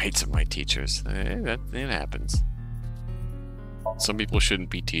 I hate some of my teachers. It happens. Some people shouldn't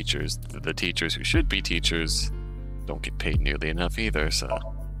be teachers. The teachers who should be teachers don't get paid nearly enough either, so...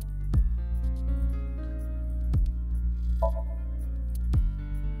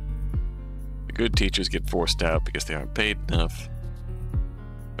 The good teachers get forced out because they aren't paid enough.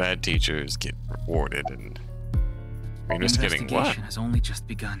 Bad teachers get rewarded, and... You're just getting what? Investigation has only just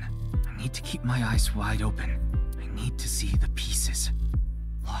begun. I need to keep my eyes wide open. I need to see the pieces.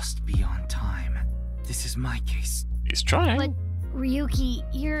 Lost beyond time. This is my case. He's trying. But, Ryuki,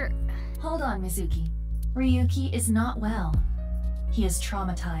 you're... Hold on, Mizuki. Ryuki is not well. He is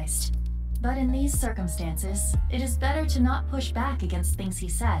traumatized. But in these circumstances, it is better to not push back against things he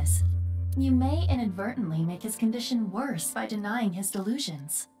says. You may inadvertently make his condition worse by denying his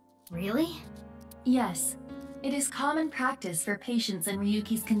delusions. Really? Yes. It is common practice for patients in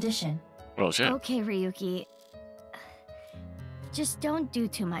Ryuki's condition. Well, shit. Okay, Ryuki. Just don't do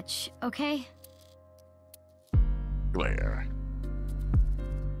too much, okay? Glare.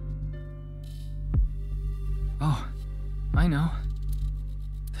 Oh, I know.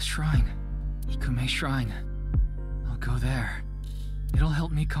 The shrine. Ikume Shrine. I'll go there. It'll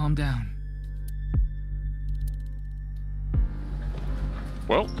help me calm down.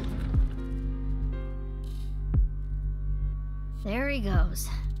 Well. There he goes.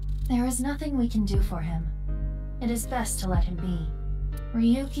 There is nothing we can do for him. It is best to let him be.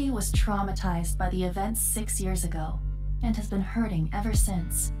 Ryuki was traumatized by the events 6 years ago, and has been hurting ever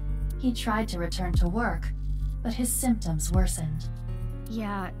since. He tried to return to work, but his symptoms worsened.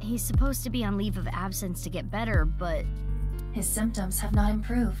 Yeah, he's supposed to be on leave of absence to get better, but... His symptoms have not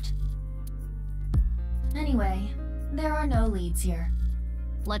improved. Anyway, there are no leads here.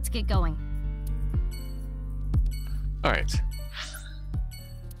 Let's get going. Alright.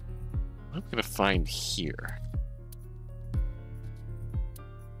 What am I gonna find here?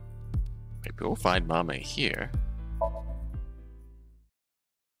 Maybe we'll find Mame here.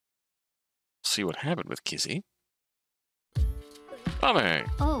 See what happened with Kizzy. Mame!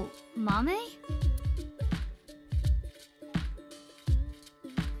 Oh, Mame?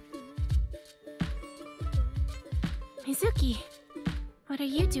 Mizuki, what are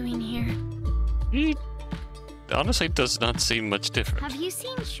you doing here? He honestly does not seem much different. Have you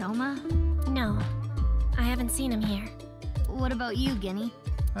seen Shoma? No, I haven't seen him here. What about you, Ginny?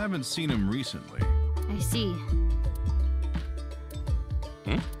 I haven't seen him recently. I see.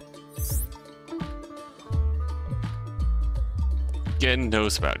 Gen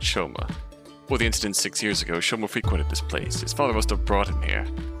knows about Shoma. Well, the incident 6 years ago, Shoma frequented this place. His father must have brought him here.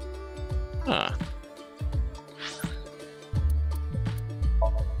 Ah.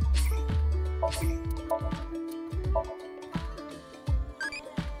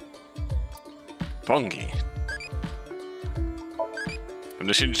 Pongi. From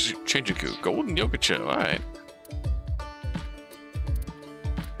the Shinjuku Golden Yogacho, alright.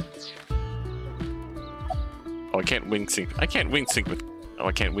 Oh, I can't wing sync. I can't wing sync with. Oh,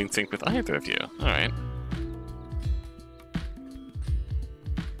 I can't wing sync with either of you. Alright.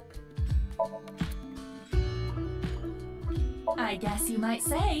 I guess you might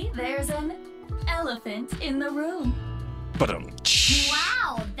say there's an elephant in the room. But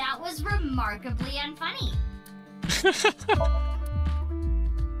Wow, that was remarkably unfunny.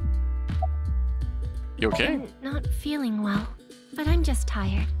 You okay? I'm not feeling well, but I'm just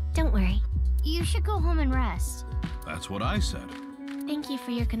tired. Don't worry. You should go home and rest. That's what I said. Thank you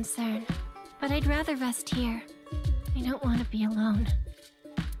for your concern, but I'd rather rest here. I don't want to be alone.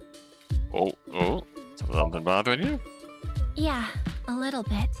 Oh, something bothering you? Yeah, a little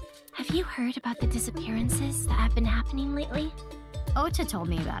bit. Have you heard about the disappearances that have been happening lately? Ota told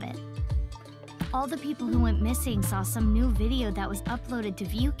me about it. All the people who went missing saw some new video that was uploaded to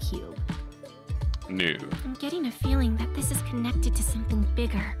ViewCube. New. I'm getting a feeling that this is connected to something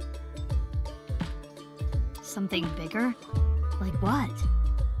bigger. Something bigger? Like what?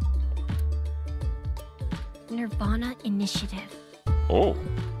 Nirvana Initiative. Oh.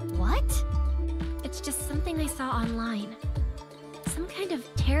 What? It's just something I saw online. Some kind of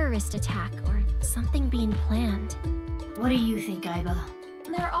terrorist attack or something being planned. What do you think, Aiba?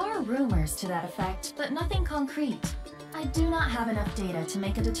 There are rumors to that effect, but nothing concrete. I do not have enough data to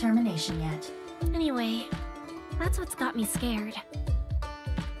make a determination yet. Anyway, that's what's got me scared.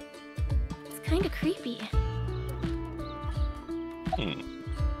 It's kinda creepy.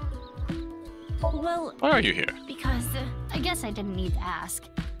 Well, Why are you here? because, I guess I didn't need to ask.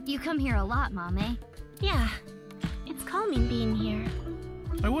 You come here a lot, Mame. yeah, it's calming being here.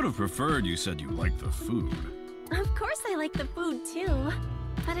 I would have preferred you said you liked the food. Of course I like the food too,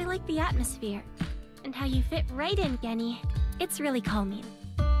 but I like the atmosphere. And how you fit right in, Genny. It's really calming.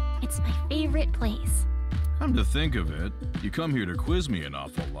 It's my favorite place. Come to think of it, you come here to quiz me an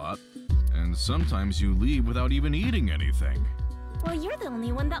awful lot, and sometimes you leave without even eating anything. Well, you're the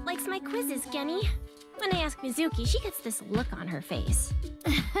only one that likes my quizzes, Genny. When I ask Mizuki, she gets this look on her face.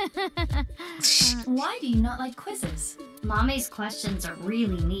 Why do you not like quizzes? Mame's questions are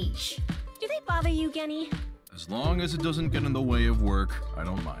really niche. Do they bother you, Genny? As long as it doesn't get in the way of work, I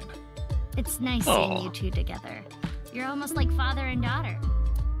don't mind. It's nice seeing you two together. You're almost like father and daughter.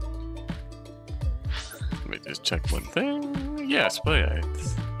 Let me just check one thing. Yes, but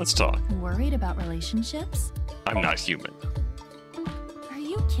let's talk. Worried about relationships? I'm not human. Are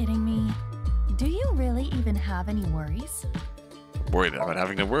you kidding me? Do you really even have any worries? I'm worried about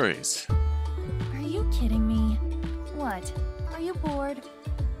having no worries. Are you kidding me? What? Are you bored?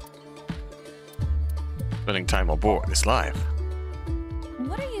 Spending time on board is life.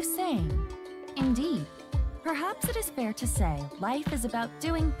 What are you saying? Indeed. Perhaps it is fair to say life is about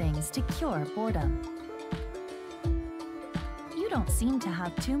doing things to cure boredom. You don't seem to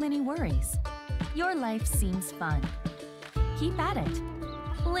have too many worries. Your life seems fun. Keep at it.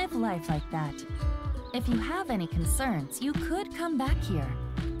 Live life like that. If you have any concerns, you could come back here.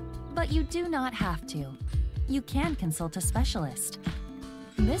 But you do not have to. You can consult a specialist.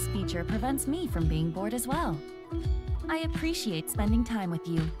 This feature prevents me from being bored as well. I appreciate spending time with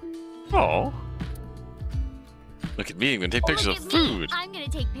you. Oh. Look at me, I'm gonna take pictures of food. I'm gonna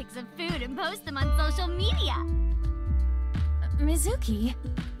take pics of food and post them on social media. Mizuki,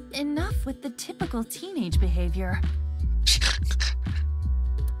 enough with the typical teenage behavior.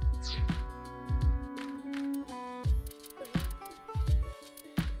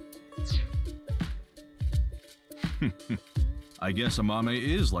 I guess Amame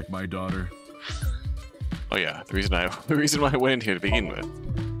is like my daughter. Oh yeah, the reason why I went in here to begin with.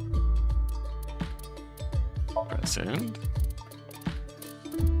 Present.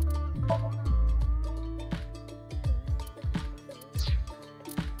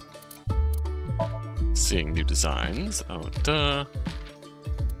 Seeing new designs. Oh, duh.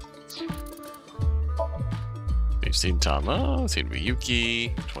 We've seen Tama, seen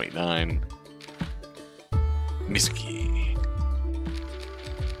Ryuki, 29. Mizuki.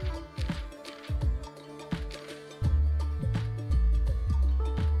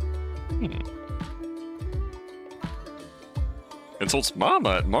 Consults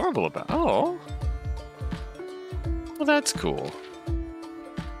Mama at Marvel about. Oh. Well, that's cool.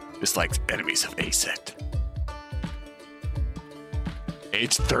 Dislikes enemies of A-set.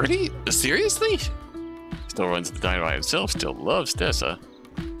 Age 30? Seriously? Still runs the diner by himself, still loves Tessa.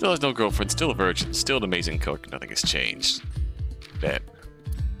 Still has no girlfriend, still a virgin, still an amazing cook, nothing has changed. Bet.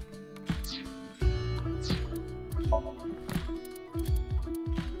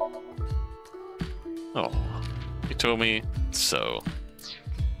 Oh, you told me so.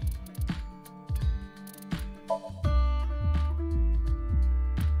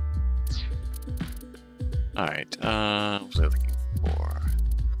 Alright, what was I looking for?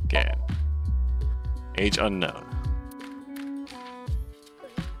 Again. Age unknown.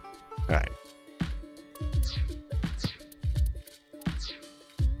 Alright.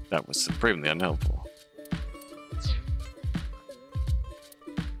 That was supremely unhelpful.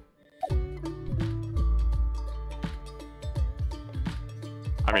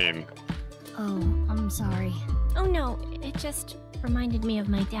 I mean... Oh, I'm sorry. Oh no, it just reminded me of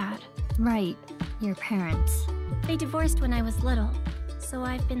my dad. Right, your parents. They divorced when I was little, so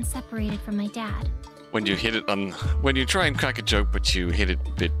I've been separated from my dad. When you hit it on... When you try and crack a joke, but you hit it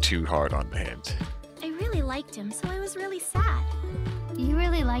a bit too hard on the head. I really liked him, so I was really sad. You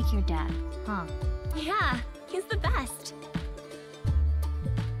really like your dad, huh? Yeah, he's the best.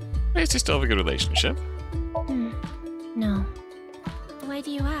 I guess you still have a good relationship. No. Why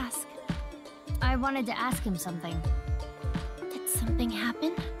do you ask? I wanted to ask him something. Did something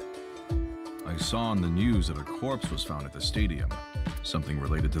happen? I saw on the news that a corpse was found at the stadium. Something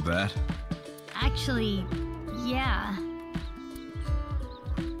related to that? Actually, yeah.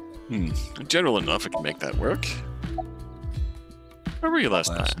 General enough, I can make that work. Where were you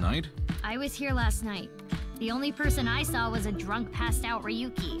last night? I was here last night. The only person I saw was a drunk, passed out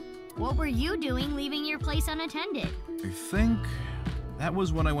Ryuki. What were you doing leaving your place unattended? I think that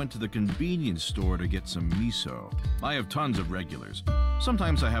was when I went to the convenience store to get some miso. I have tons of regulars.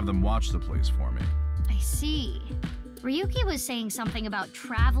 Sometimes I have them watch the place for me. I see. Ryuki was saying something about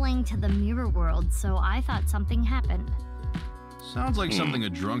traveling to the mirror world, so I thought something happened. Sounds like something a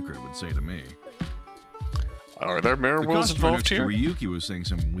drunkard would say to me. Are there mirror worlds involved here? Ryuki was saying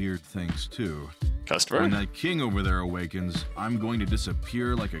some weird things too. Customer? When that king over there awakens, I'm going to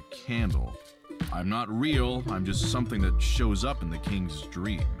disappear like a candle. I'm not real, I'm just something that shows up in the king's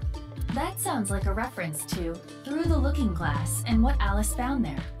dream. That sounds like a reference to Through the Looking Glass and What Alice Found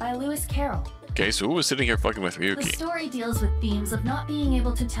There by Lewis Carroll. Okay, so who was sitting here fucking with Ryuki? The story deals with themes of not being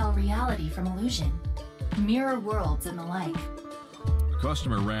able to tell reality from illusion, mirror worlds and the like. The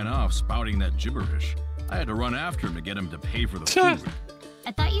customer ran off spouting that gibberish. I had to run after him to get him to pay for the food.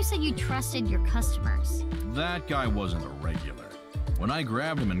 I thought you said you trusted your customers. That guy wasn't a regular. When I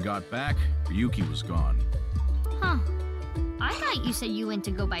grabbed him and got back, Ryuki was gone. Huh. I thought you said you went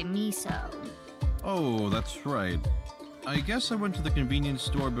to go buy miso. Oh, that's right. I guess I went to the convenience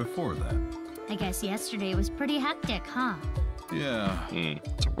store before that. I guess yesterday was pretty hectic, huh? Yeah.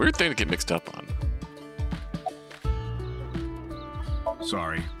 It's a weird thing to get mixed up on.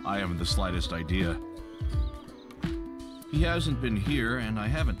 Sorry, I haven't the slightest idea. He hasn't been here, and I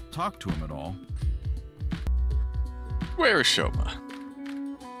haven't talked to him at all. Where is Shoma?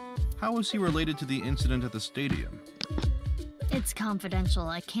 How is he related to the incident at the stadium? It's confidential.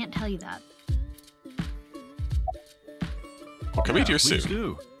 I can't tell you that. Well, can we do please soon?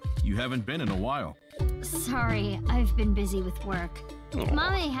 Do. You haven't been in a while. Sorry, I've been busy with work.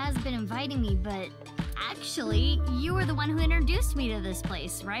 Mame has been inviting me, but actually, you were the one who introduced me to this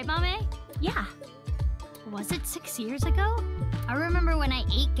place, right, Mame? Yeah. Was it 6 years ago? I remember when I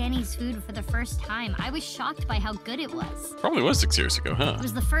ate Genny's food for the first time. I was shocked by how good it was. Probably was 6 years ago, huh? It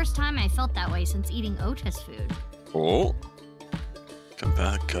was the first time I felt that way since eating Ota's food. Oh.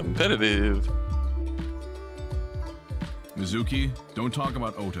 Competitive. Mizuki, don't talk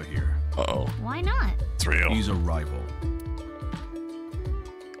about Ota here. Uh-oh. Why not? It's real. He's a rival.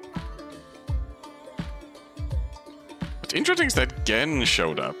 What's interesting is that Gen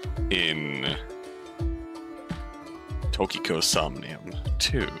showed up in Tokiko's Somnium,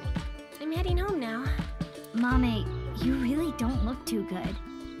 too. I'm heading home now. Mame, you really don't look too good.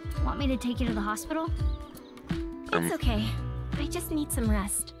 Want me to take you to the hospital? It's okay. I just need some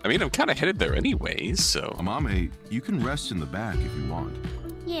rest. I mean, I'm kind of headed there anyways, so... Amame, you can rest in the back if you want.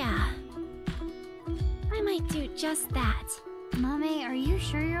 Yeah. I might do just that. Mame, are you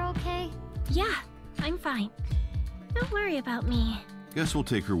sure you're okay? Yeah, I'm fine. Don't worry about me. Guess we'll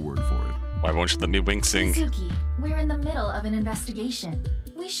take her word for it. Why won't you let me wink sing? Mizuki, we're in the middle of an investigation.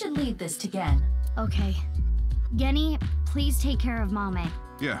 We should leave this to Gen. Okay. Genny, please take care of Mame.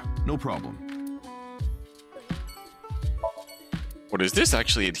 Yeah, no problem. Or does this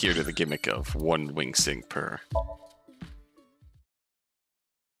actually adhere to the gimmick of one wing sync per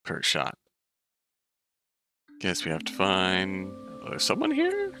shot? Guess we have to find... there's someone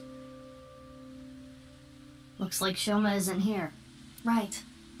here? Looks like Shoma isn't here. Right.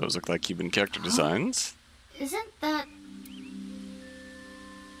 Those look like human character designs. Isn't that...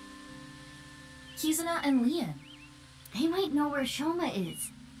 Kizuna and Leon. They might know where Shoma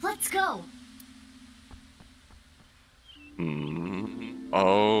is. Let's go!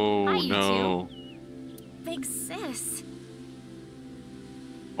 Oh, Hi, you no. Big sis.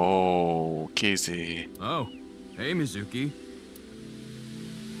 Oh, Kizzy. Oh, hey Mizuki.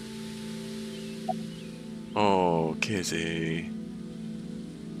 Oh, Kizzy.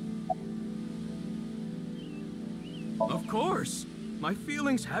 Of course. My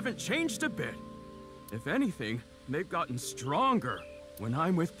feelings haven't changed a bit. If anything, they've gotten stronger. When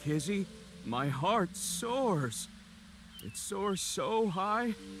I'm with Kizzy, my heart soars. It soars so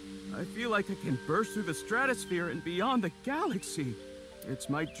high, I feel like I can burst through the stratosphere and beyond the galaxy. It's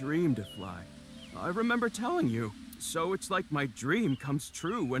my dream to fly. I remember telling you, so it's like my dream comes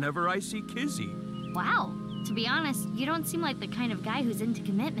true whenever I see Kizzy. Wow. To be honest, you don't seem like the kind of guy who's into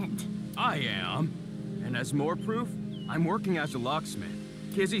commitment. I am. And as more proof, I'm working as a locksmith.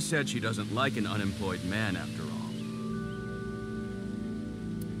 Kizzy said she doesn't like an unemployed man after all.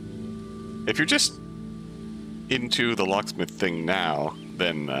 If you're just into the locksmith thing now,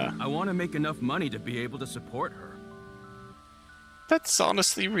 then I want to make enough money to be able to support her. That's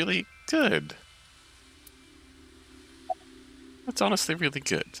honestly really good. That's honestly really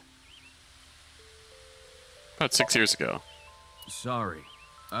good. About 6 years ago. Sorry,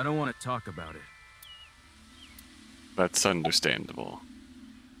 I don't want to talk about it. That's understandable.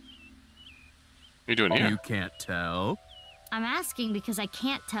 What are you doing here? You can't tell? I'm asking because I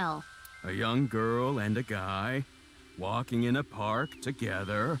can't tell. A young girl and a guy walking in a park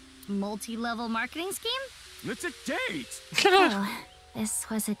together. Multi-level marketing scheme? It's a date! Oh, this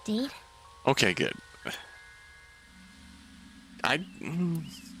was a date? Okay, good.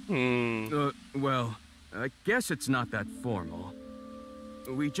 Well, I guess it's not that formal.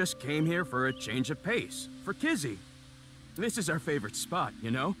 We just came here for a change of pace, for Kizzy. This is our favorite spot, you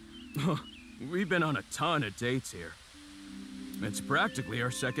know? We've been on a ton of dates here. It's practically our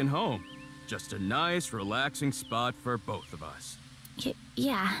second home. Just a nice, relaxing spot for both of us.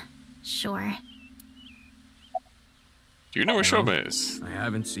 Yeah, sure. Do you know where Shoma is? I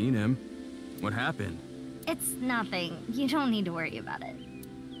haven't seen him. What happened? It's nothing. You don't need to worry about it.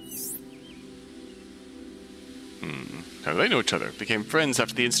 How do they know each other? Became friends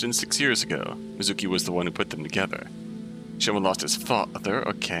after the incident 6 years ago. Mizuki was the one who put them together. Shoma lost his father.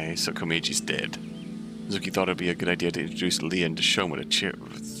 Okay, so Komeji's dead. Mizuki thought it'd be a good idea to introduce Leon to Shoma to cheer.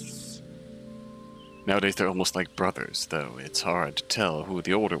 Nowadays they're almost like brothers, though it's hard to tell who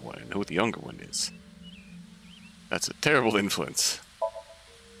the older one and who the younger one is. That's a terrible influence.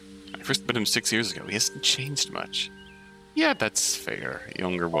 I first met him 6 years ago. He hasn't changed much. Yeah, that's fair.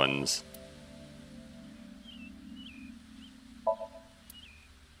 Younger ones.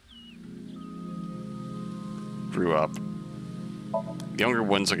 Grew up. The younger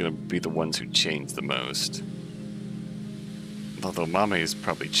ones are going to be the ones who change the most. Although Mame has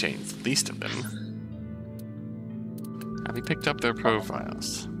probably changed the least of them. Have you picked up their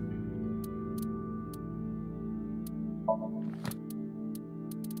profiles?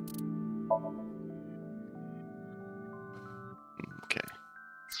 Okay.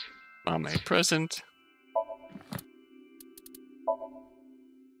 Mame present.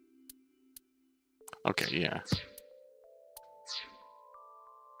 Okay, yeah.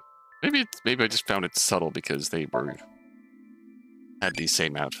 Maybe I just found it subtle because they had the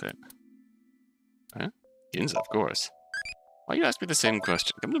same outfit. Huh? Ginza, of course. Why you ask me the same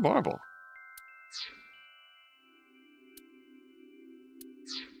question? Come to Marble.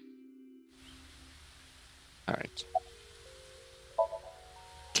 Alright.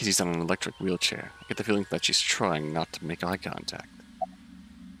 Kizzy's on an electric wheelchair. I get the feeling that she's trying not to make eye contact.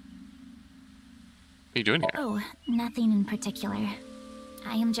 What are you doing here? Oh, nothing in particular.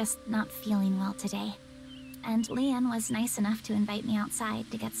 I am just not feeling well today. And Leanne was nice enough to invite me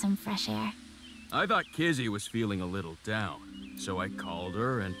outside to get some fresh air. I thought Kizzy was feeling a little down, so I called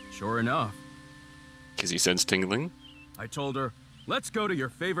her, and sure enough... Kizzy sense tingling? I told her, let's go to your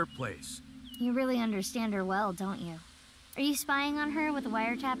favorite place. You really understand her well, don't you? Are you spying on her with a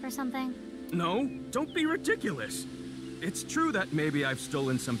wiretap or something? No, don't be ridiculous. It's true that maybe I've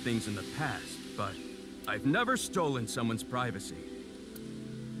stolen some things in the past, but I've never stolen someone's privacy.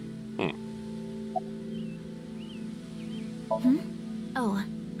 Oh,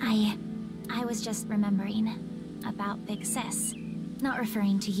 I was just remembering about Big Sis. Not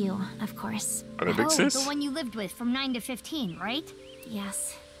referring to you, of course. Big Sis? The one you lived with from 9 to 15, right?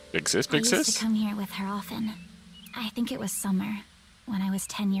 Yes. Big Sis, I Big used Sis? to come here with her often. I think it was summer, when I was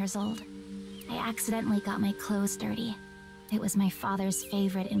 10 years old. I accidentally got my clothes dirty. It was my father's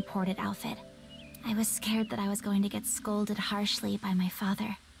favorite imported outfit. I was scared that I was going to get scolded harshly by my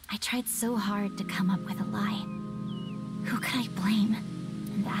father. I tried so hard to come up with a lie. Who could I blame?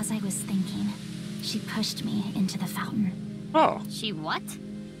 And as I was thinking, she pushed me into the fountain. Oh. She what?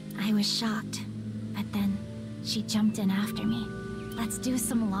 I was shocked, but then she jumped in after me. Let's do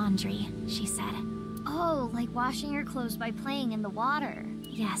some laundry, she said. Oh, like washing your clothes by playing in the water.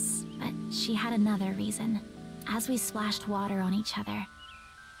 Yes, but she had another reason. As we splashed water on each other,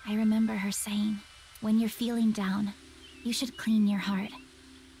 I remember her saying, when you're feeling down, you should clean your heart.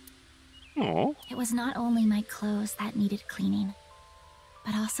 Oh. It was not only my clothes that needed cleaning,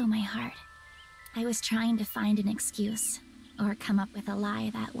 but also my heart. I was trying to find an excuse, or come up with a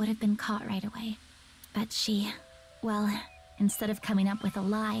lie that would have been caught right away. But she, well, instead of coming up with a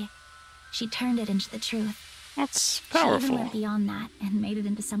lie, she turned it into the truth. That's She even powerful. went beyond that and made it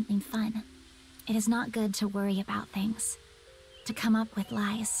into something fun. It is not good to worry about things, to come up with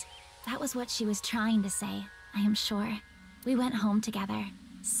lies. That was what she was trying to say, I am sure. We went home together,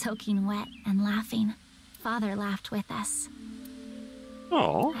 soaking wet and laughing. Father laughed with us.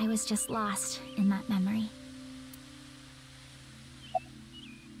 Oh. I was just lost in that memory.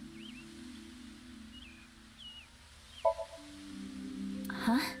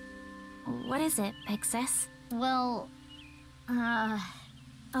 Huh? What is it, Big Sis? Well,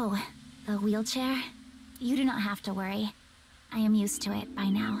 Oh, the wheelchair? You do not have to worry. I am used to it by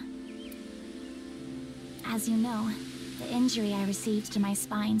now. As you know, the injury I received to my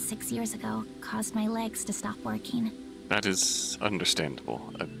spine 6 years ago caused my legs to stop working. That is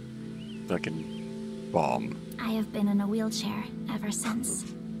understandable. A fucking bomb. I have been in a wheelchair ever since.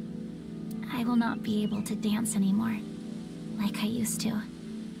 I will not be able to dance anymore, like I used to.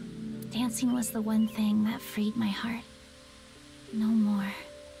 Dancing was the one thing that freed my heart. No more.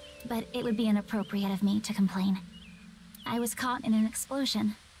 But it would be inappropriate of me to complain. I was caught in an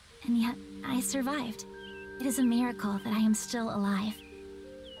explosion, and yet I survived. It is a miracle that I am still alive.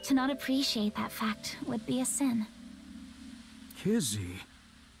 To not appreciate that fact would be a sin. Kizzy.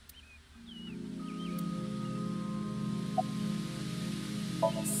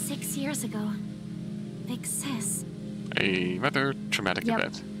 Six years ago, Big Sis. A rather traumatic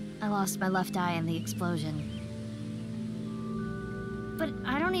event. I lost my left eye in the explosion. But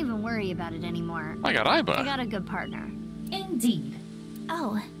I don't even worry about it anymore. I got Aiba. I got a good partner. Indeed.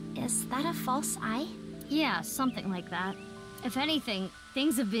 Oh, is that a false eye? Yeah, something like that. If anything,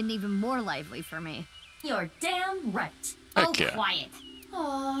 things have been even more lively for me. You're damn right. Heck yeah. Quiet.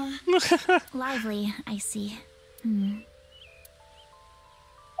 Aww. Lively, I see.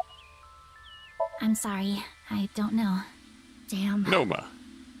 I'm sorry, I don't know. Damn. Noma.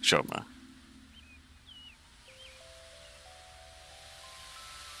 Shoma.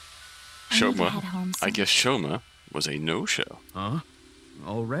 I need to Shoma. head home I soon. guess Shoma was a no-show. Huh?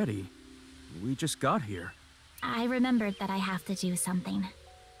 Already? We just got here. I remembered that I have to do something.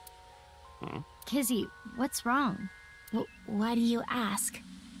 Kizzy, what's wrong? Why do you ask?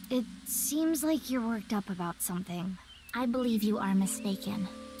 It seems like you're worked up about something. I believe you are mistaken.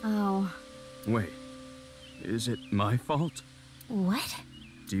 Oh. Wait. Is it my fault? What?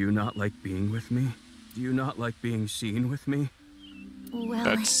 Do you not like being with me? Do you not like being seen with me? Well,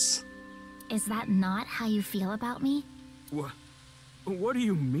 That's... is that not how you feel about me? What do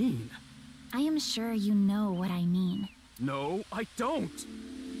you mean? I am sure you know what I mean. No, I don't.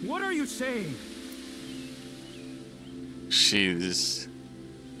 What are you saying? She's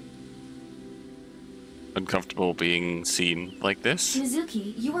uncomfortable being seen like this?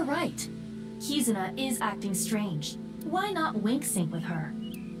 Mizuki, you were right. Kizuna is acting strange. Why not wink sync with her?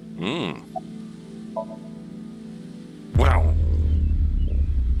 Wow.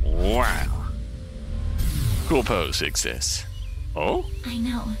 Wow. Cool pose fix this. Oh? I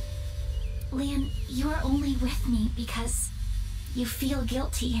know. Lian, you are only with me because you feel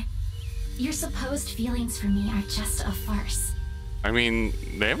guilty. Your supposed feelings for me are just a farce. I mean,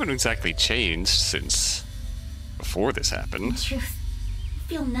 they haven't exactly changed since before this In happened. truth, I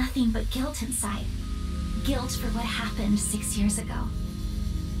feel nothing but guilt inside. Guilt for what happened 6 years ago.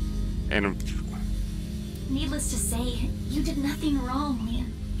 And Needless to say, you did nothing wrong,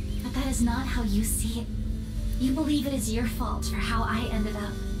 Lian. But that is not how you see it. You believe it is your fault for how I ended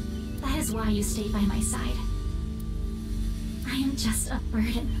up. That is why you stayed by my side. I am just a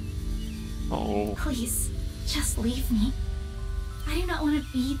burden. oh, Please, just leave me. I do not want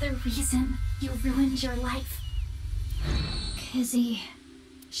to be the reason you ruined your life. Kizzy.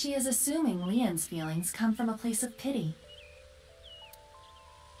 She is assuming Lian's feelings come from a place of pity.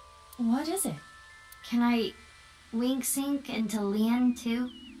 What is it? Can I wink sync into Lian too?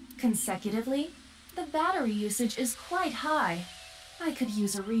 Consecutively? The battery usage is quite high. I could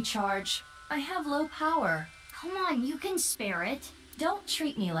use a recharge. I have low power. Come on, you can spare it. Don't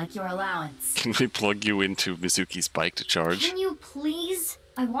treat me like your allowance. can we plug you into Mizuki's bike to charge? Can you please?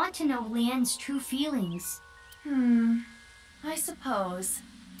 I want to know Lian's true feelings. I suppose.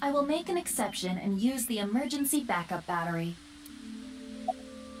 I will make an exception and use the emergency backup battery.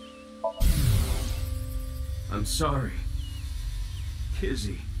 I'm sorry.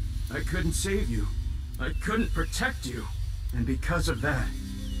 Kizzy, I couldn't save you. I couldn't protect you. And because of that,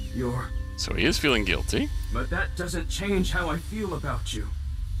 you're... So he is feeling guilty. But that doesn't change how I feel about you.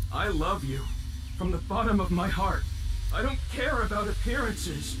 I love you. From the bottom of my heart. I don't care about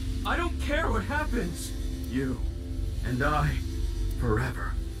appearances. I don't care what happens. You and I,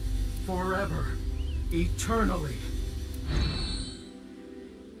 forever. Forever. Eternally.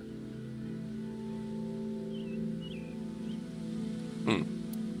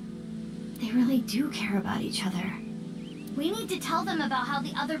 They really do care about each other. We need to tell them about how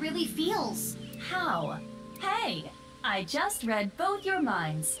the other really feels. How? Hey, I just read both your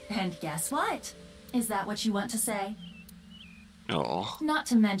minds. And guess what? Is that what you want to say? Oh. Not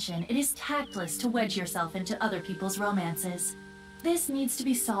to mention, it is tactless to wedge yourself into other people's romances. This needs to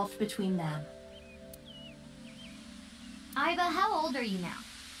be solved between them. Aiba, how old are you now?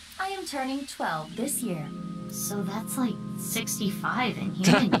 I am turning 12 this year. So that's like 65 in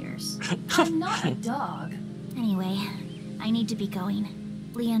human years. I'm not a dog. Anyway, I need to be going.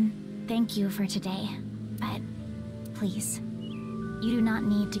 Lian, thank you for today. But please, you do not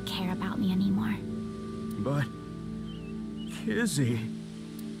need to care about me anymore. But... Kizzy...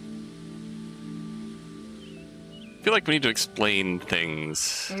 I feel like we need to explain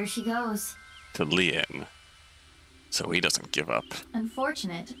things There she goes. to Lian so he doesn't give up.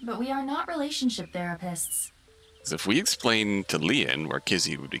 Unfortunate, but we are not relationship therapists. Because if we explain to Lian where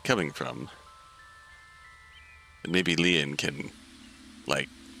Kizzy would be coming from, then maybe Lian can, like,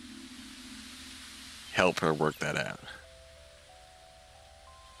 help her work that out.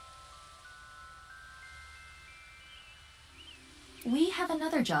 We have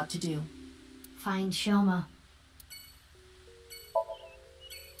another job to do. Find Shoma.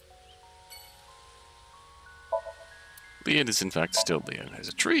 Lian is in fact still Lian. There's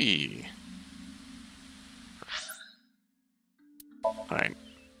a tree. Alright.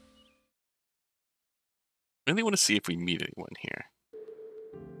 Really want to see if we meet anyone here.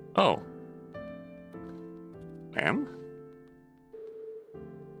 Oh. Ma'am?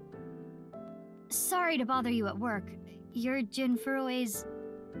 Sorry to bother you at work. You're Jin Furue's...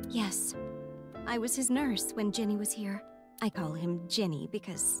 Yes. I was his nurse when Ginny was here. I call him Ginny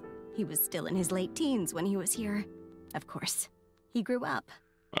because he was still in his late teens when he was here. Of course, he grew up.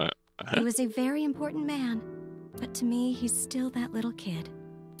 He was a very important man, but to me, he's still that little kid.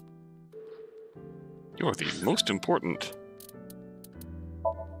 You're the most important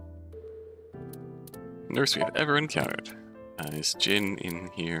nurse we have ever encountered. Is Jin in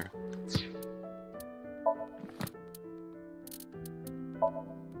here?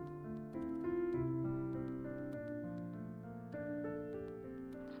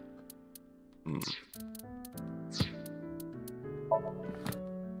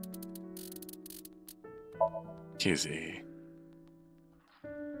 Kizzy.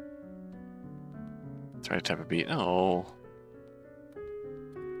 Try to tap a beat. Oh.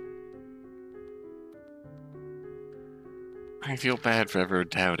 I feel bad for ever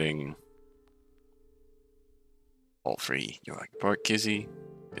doubting all three. You're like, Bart Kizzy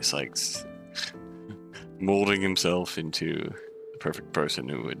dislikes molding himself into the perfect person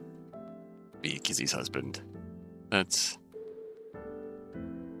who would be Kizzy's husband. That's...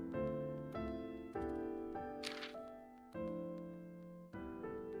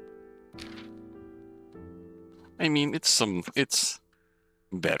 I mean, it's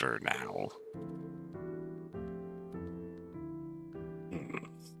better now.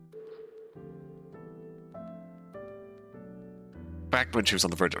 Back when she was on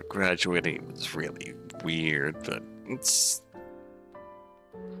the verge of graduating, it was really weird, but it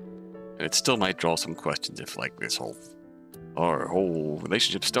still might draw some questions if, like, our whole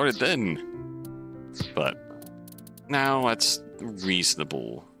relationship started then. But now that's a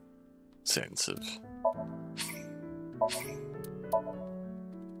reasonable sense of...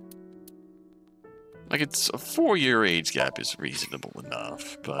 Like, it's a 4-year age gap is reasonable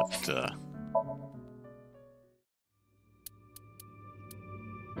enough, but,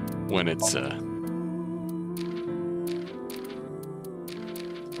 when it's,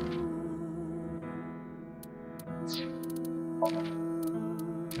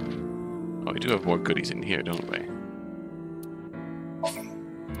 Oh, we do have more goodies in here, don't we?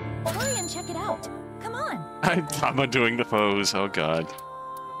 Hurry and check it out. Come on. I'm doing the pose, oh god.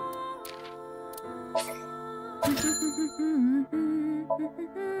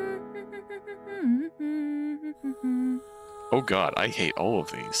 Oh god, I hate all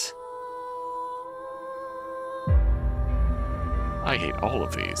of these. I hate all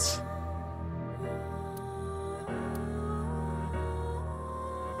of these.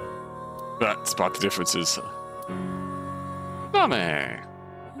 But spot the differences. Mame!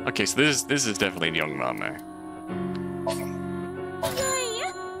 Okay, so this is definitely young Mame. Yay!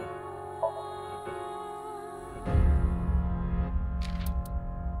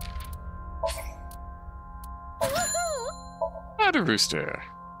 Ada Rooster.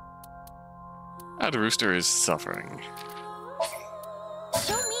 Ada Rooster is suffering.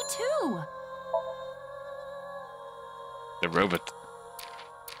 Show me too. The robot.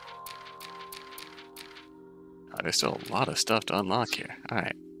 There's still a lot of stuff to unlock here.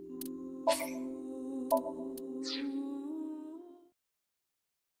 Alright.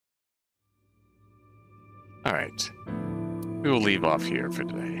 Alright. We will leave off here for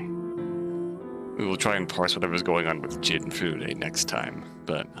today. We will try and parse whatever's going on with Jin Fude next time,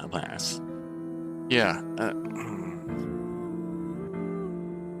 but alas. Yeah,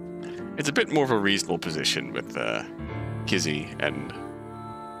 it's a bit more of a reasonable position with Kizzy and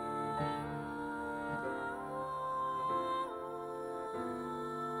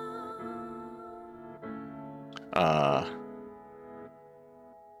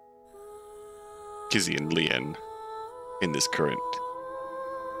Kizzy and Lian in this current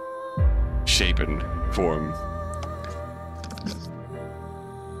shape and form.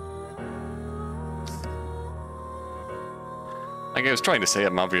 Like I was trying to say,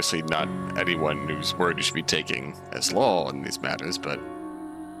 I'm obviously not anyone whose word you should be taking as law in these matters, but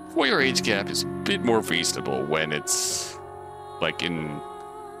 4-year age gap is a bit more reasonable when it's like in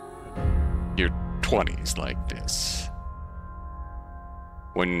your 20s like this.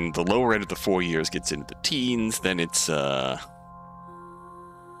 When the lower end of the 4 years gets into the teens, then it's then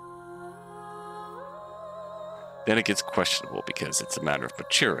it gets questionable because it's a matter of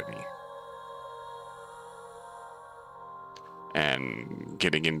maturity. And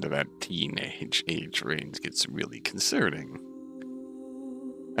getting into that teenage age range gets really concerning.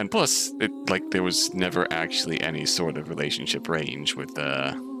 And plus, there was never actually any sort of relationship range with,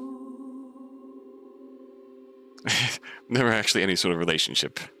 never actually any sort of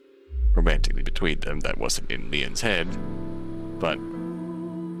relationship romantically between them that wasn't in Lian's head. But,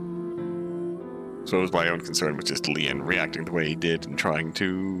 so it was my own concern with just Lian reacting the way he did and trying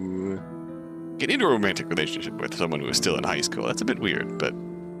to get into a romantic relationship with someone who was still in high school. That's a bit weird, but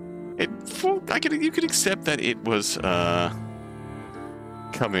you could accept that it was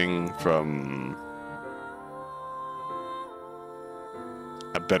coming from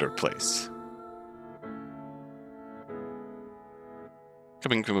a better place.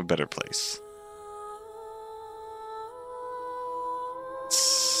 Coming from a better place.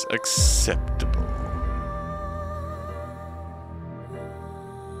 It's acceptable.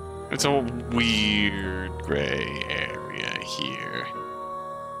 It's a weird gray area here.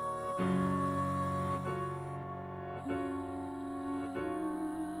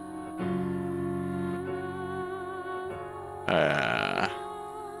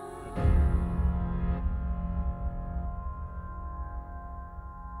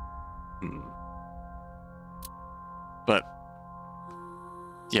 But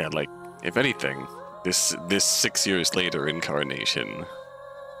Yeah, like, if anything, this 6 years later incarnation,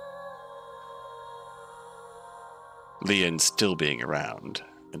 Lian's still being around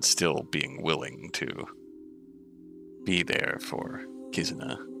and still being willing to be there for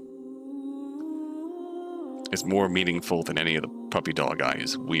Kizuna is more meaningful than any of the puppy dog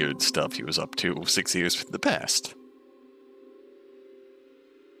eyes weird stuff he was up to 6 years in the past.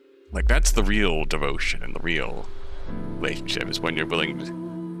 Like, that's the real devotion and the real relationship, is when you're willing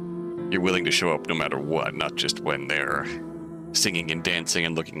to show up no matter what, not just when they're singing and dancing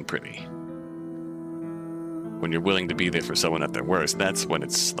and looking pretty. When you're willing to be there for someone at their worst, that's when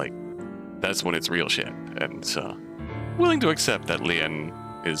it's real shit. And so, willing to accept that Lian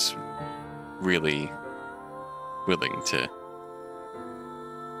is really willing to.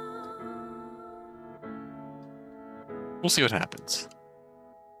 We'll see what happens.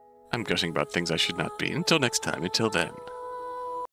 I'm gushing about things I should not be. Until next time, until then.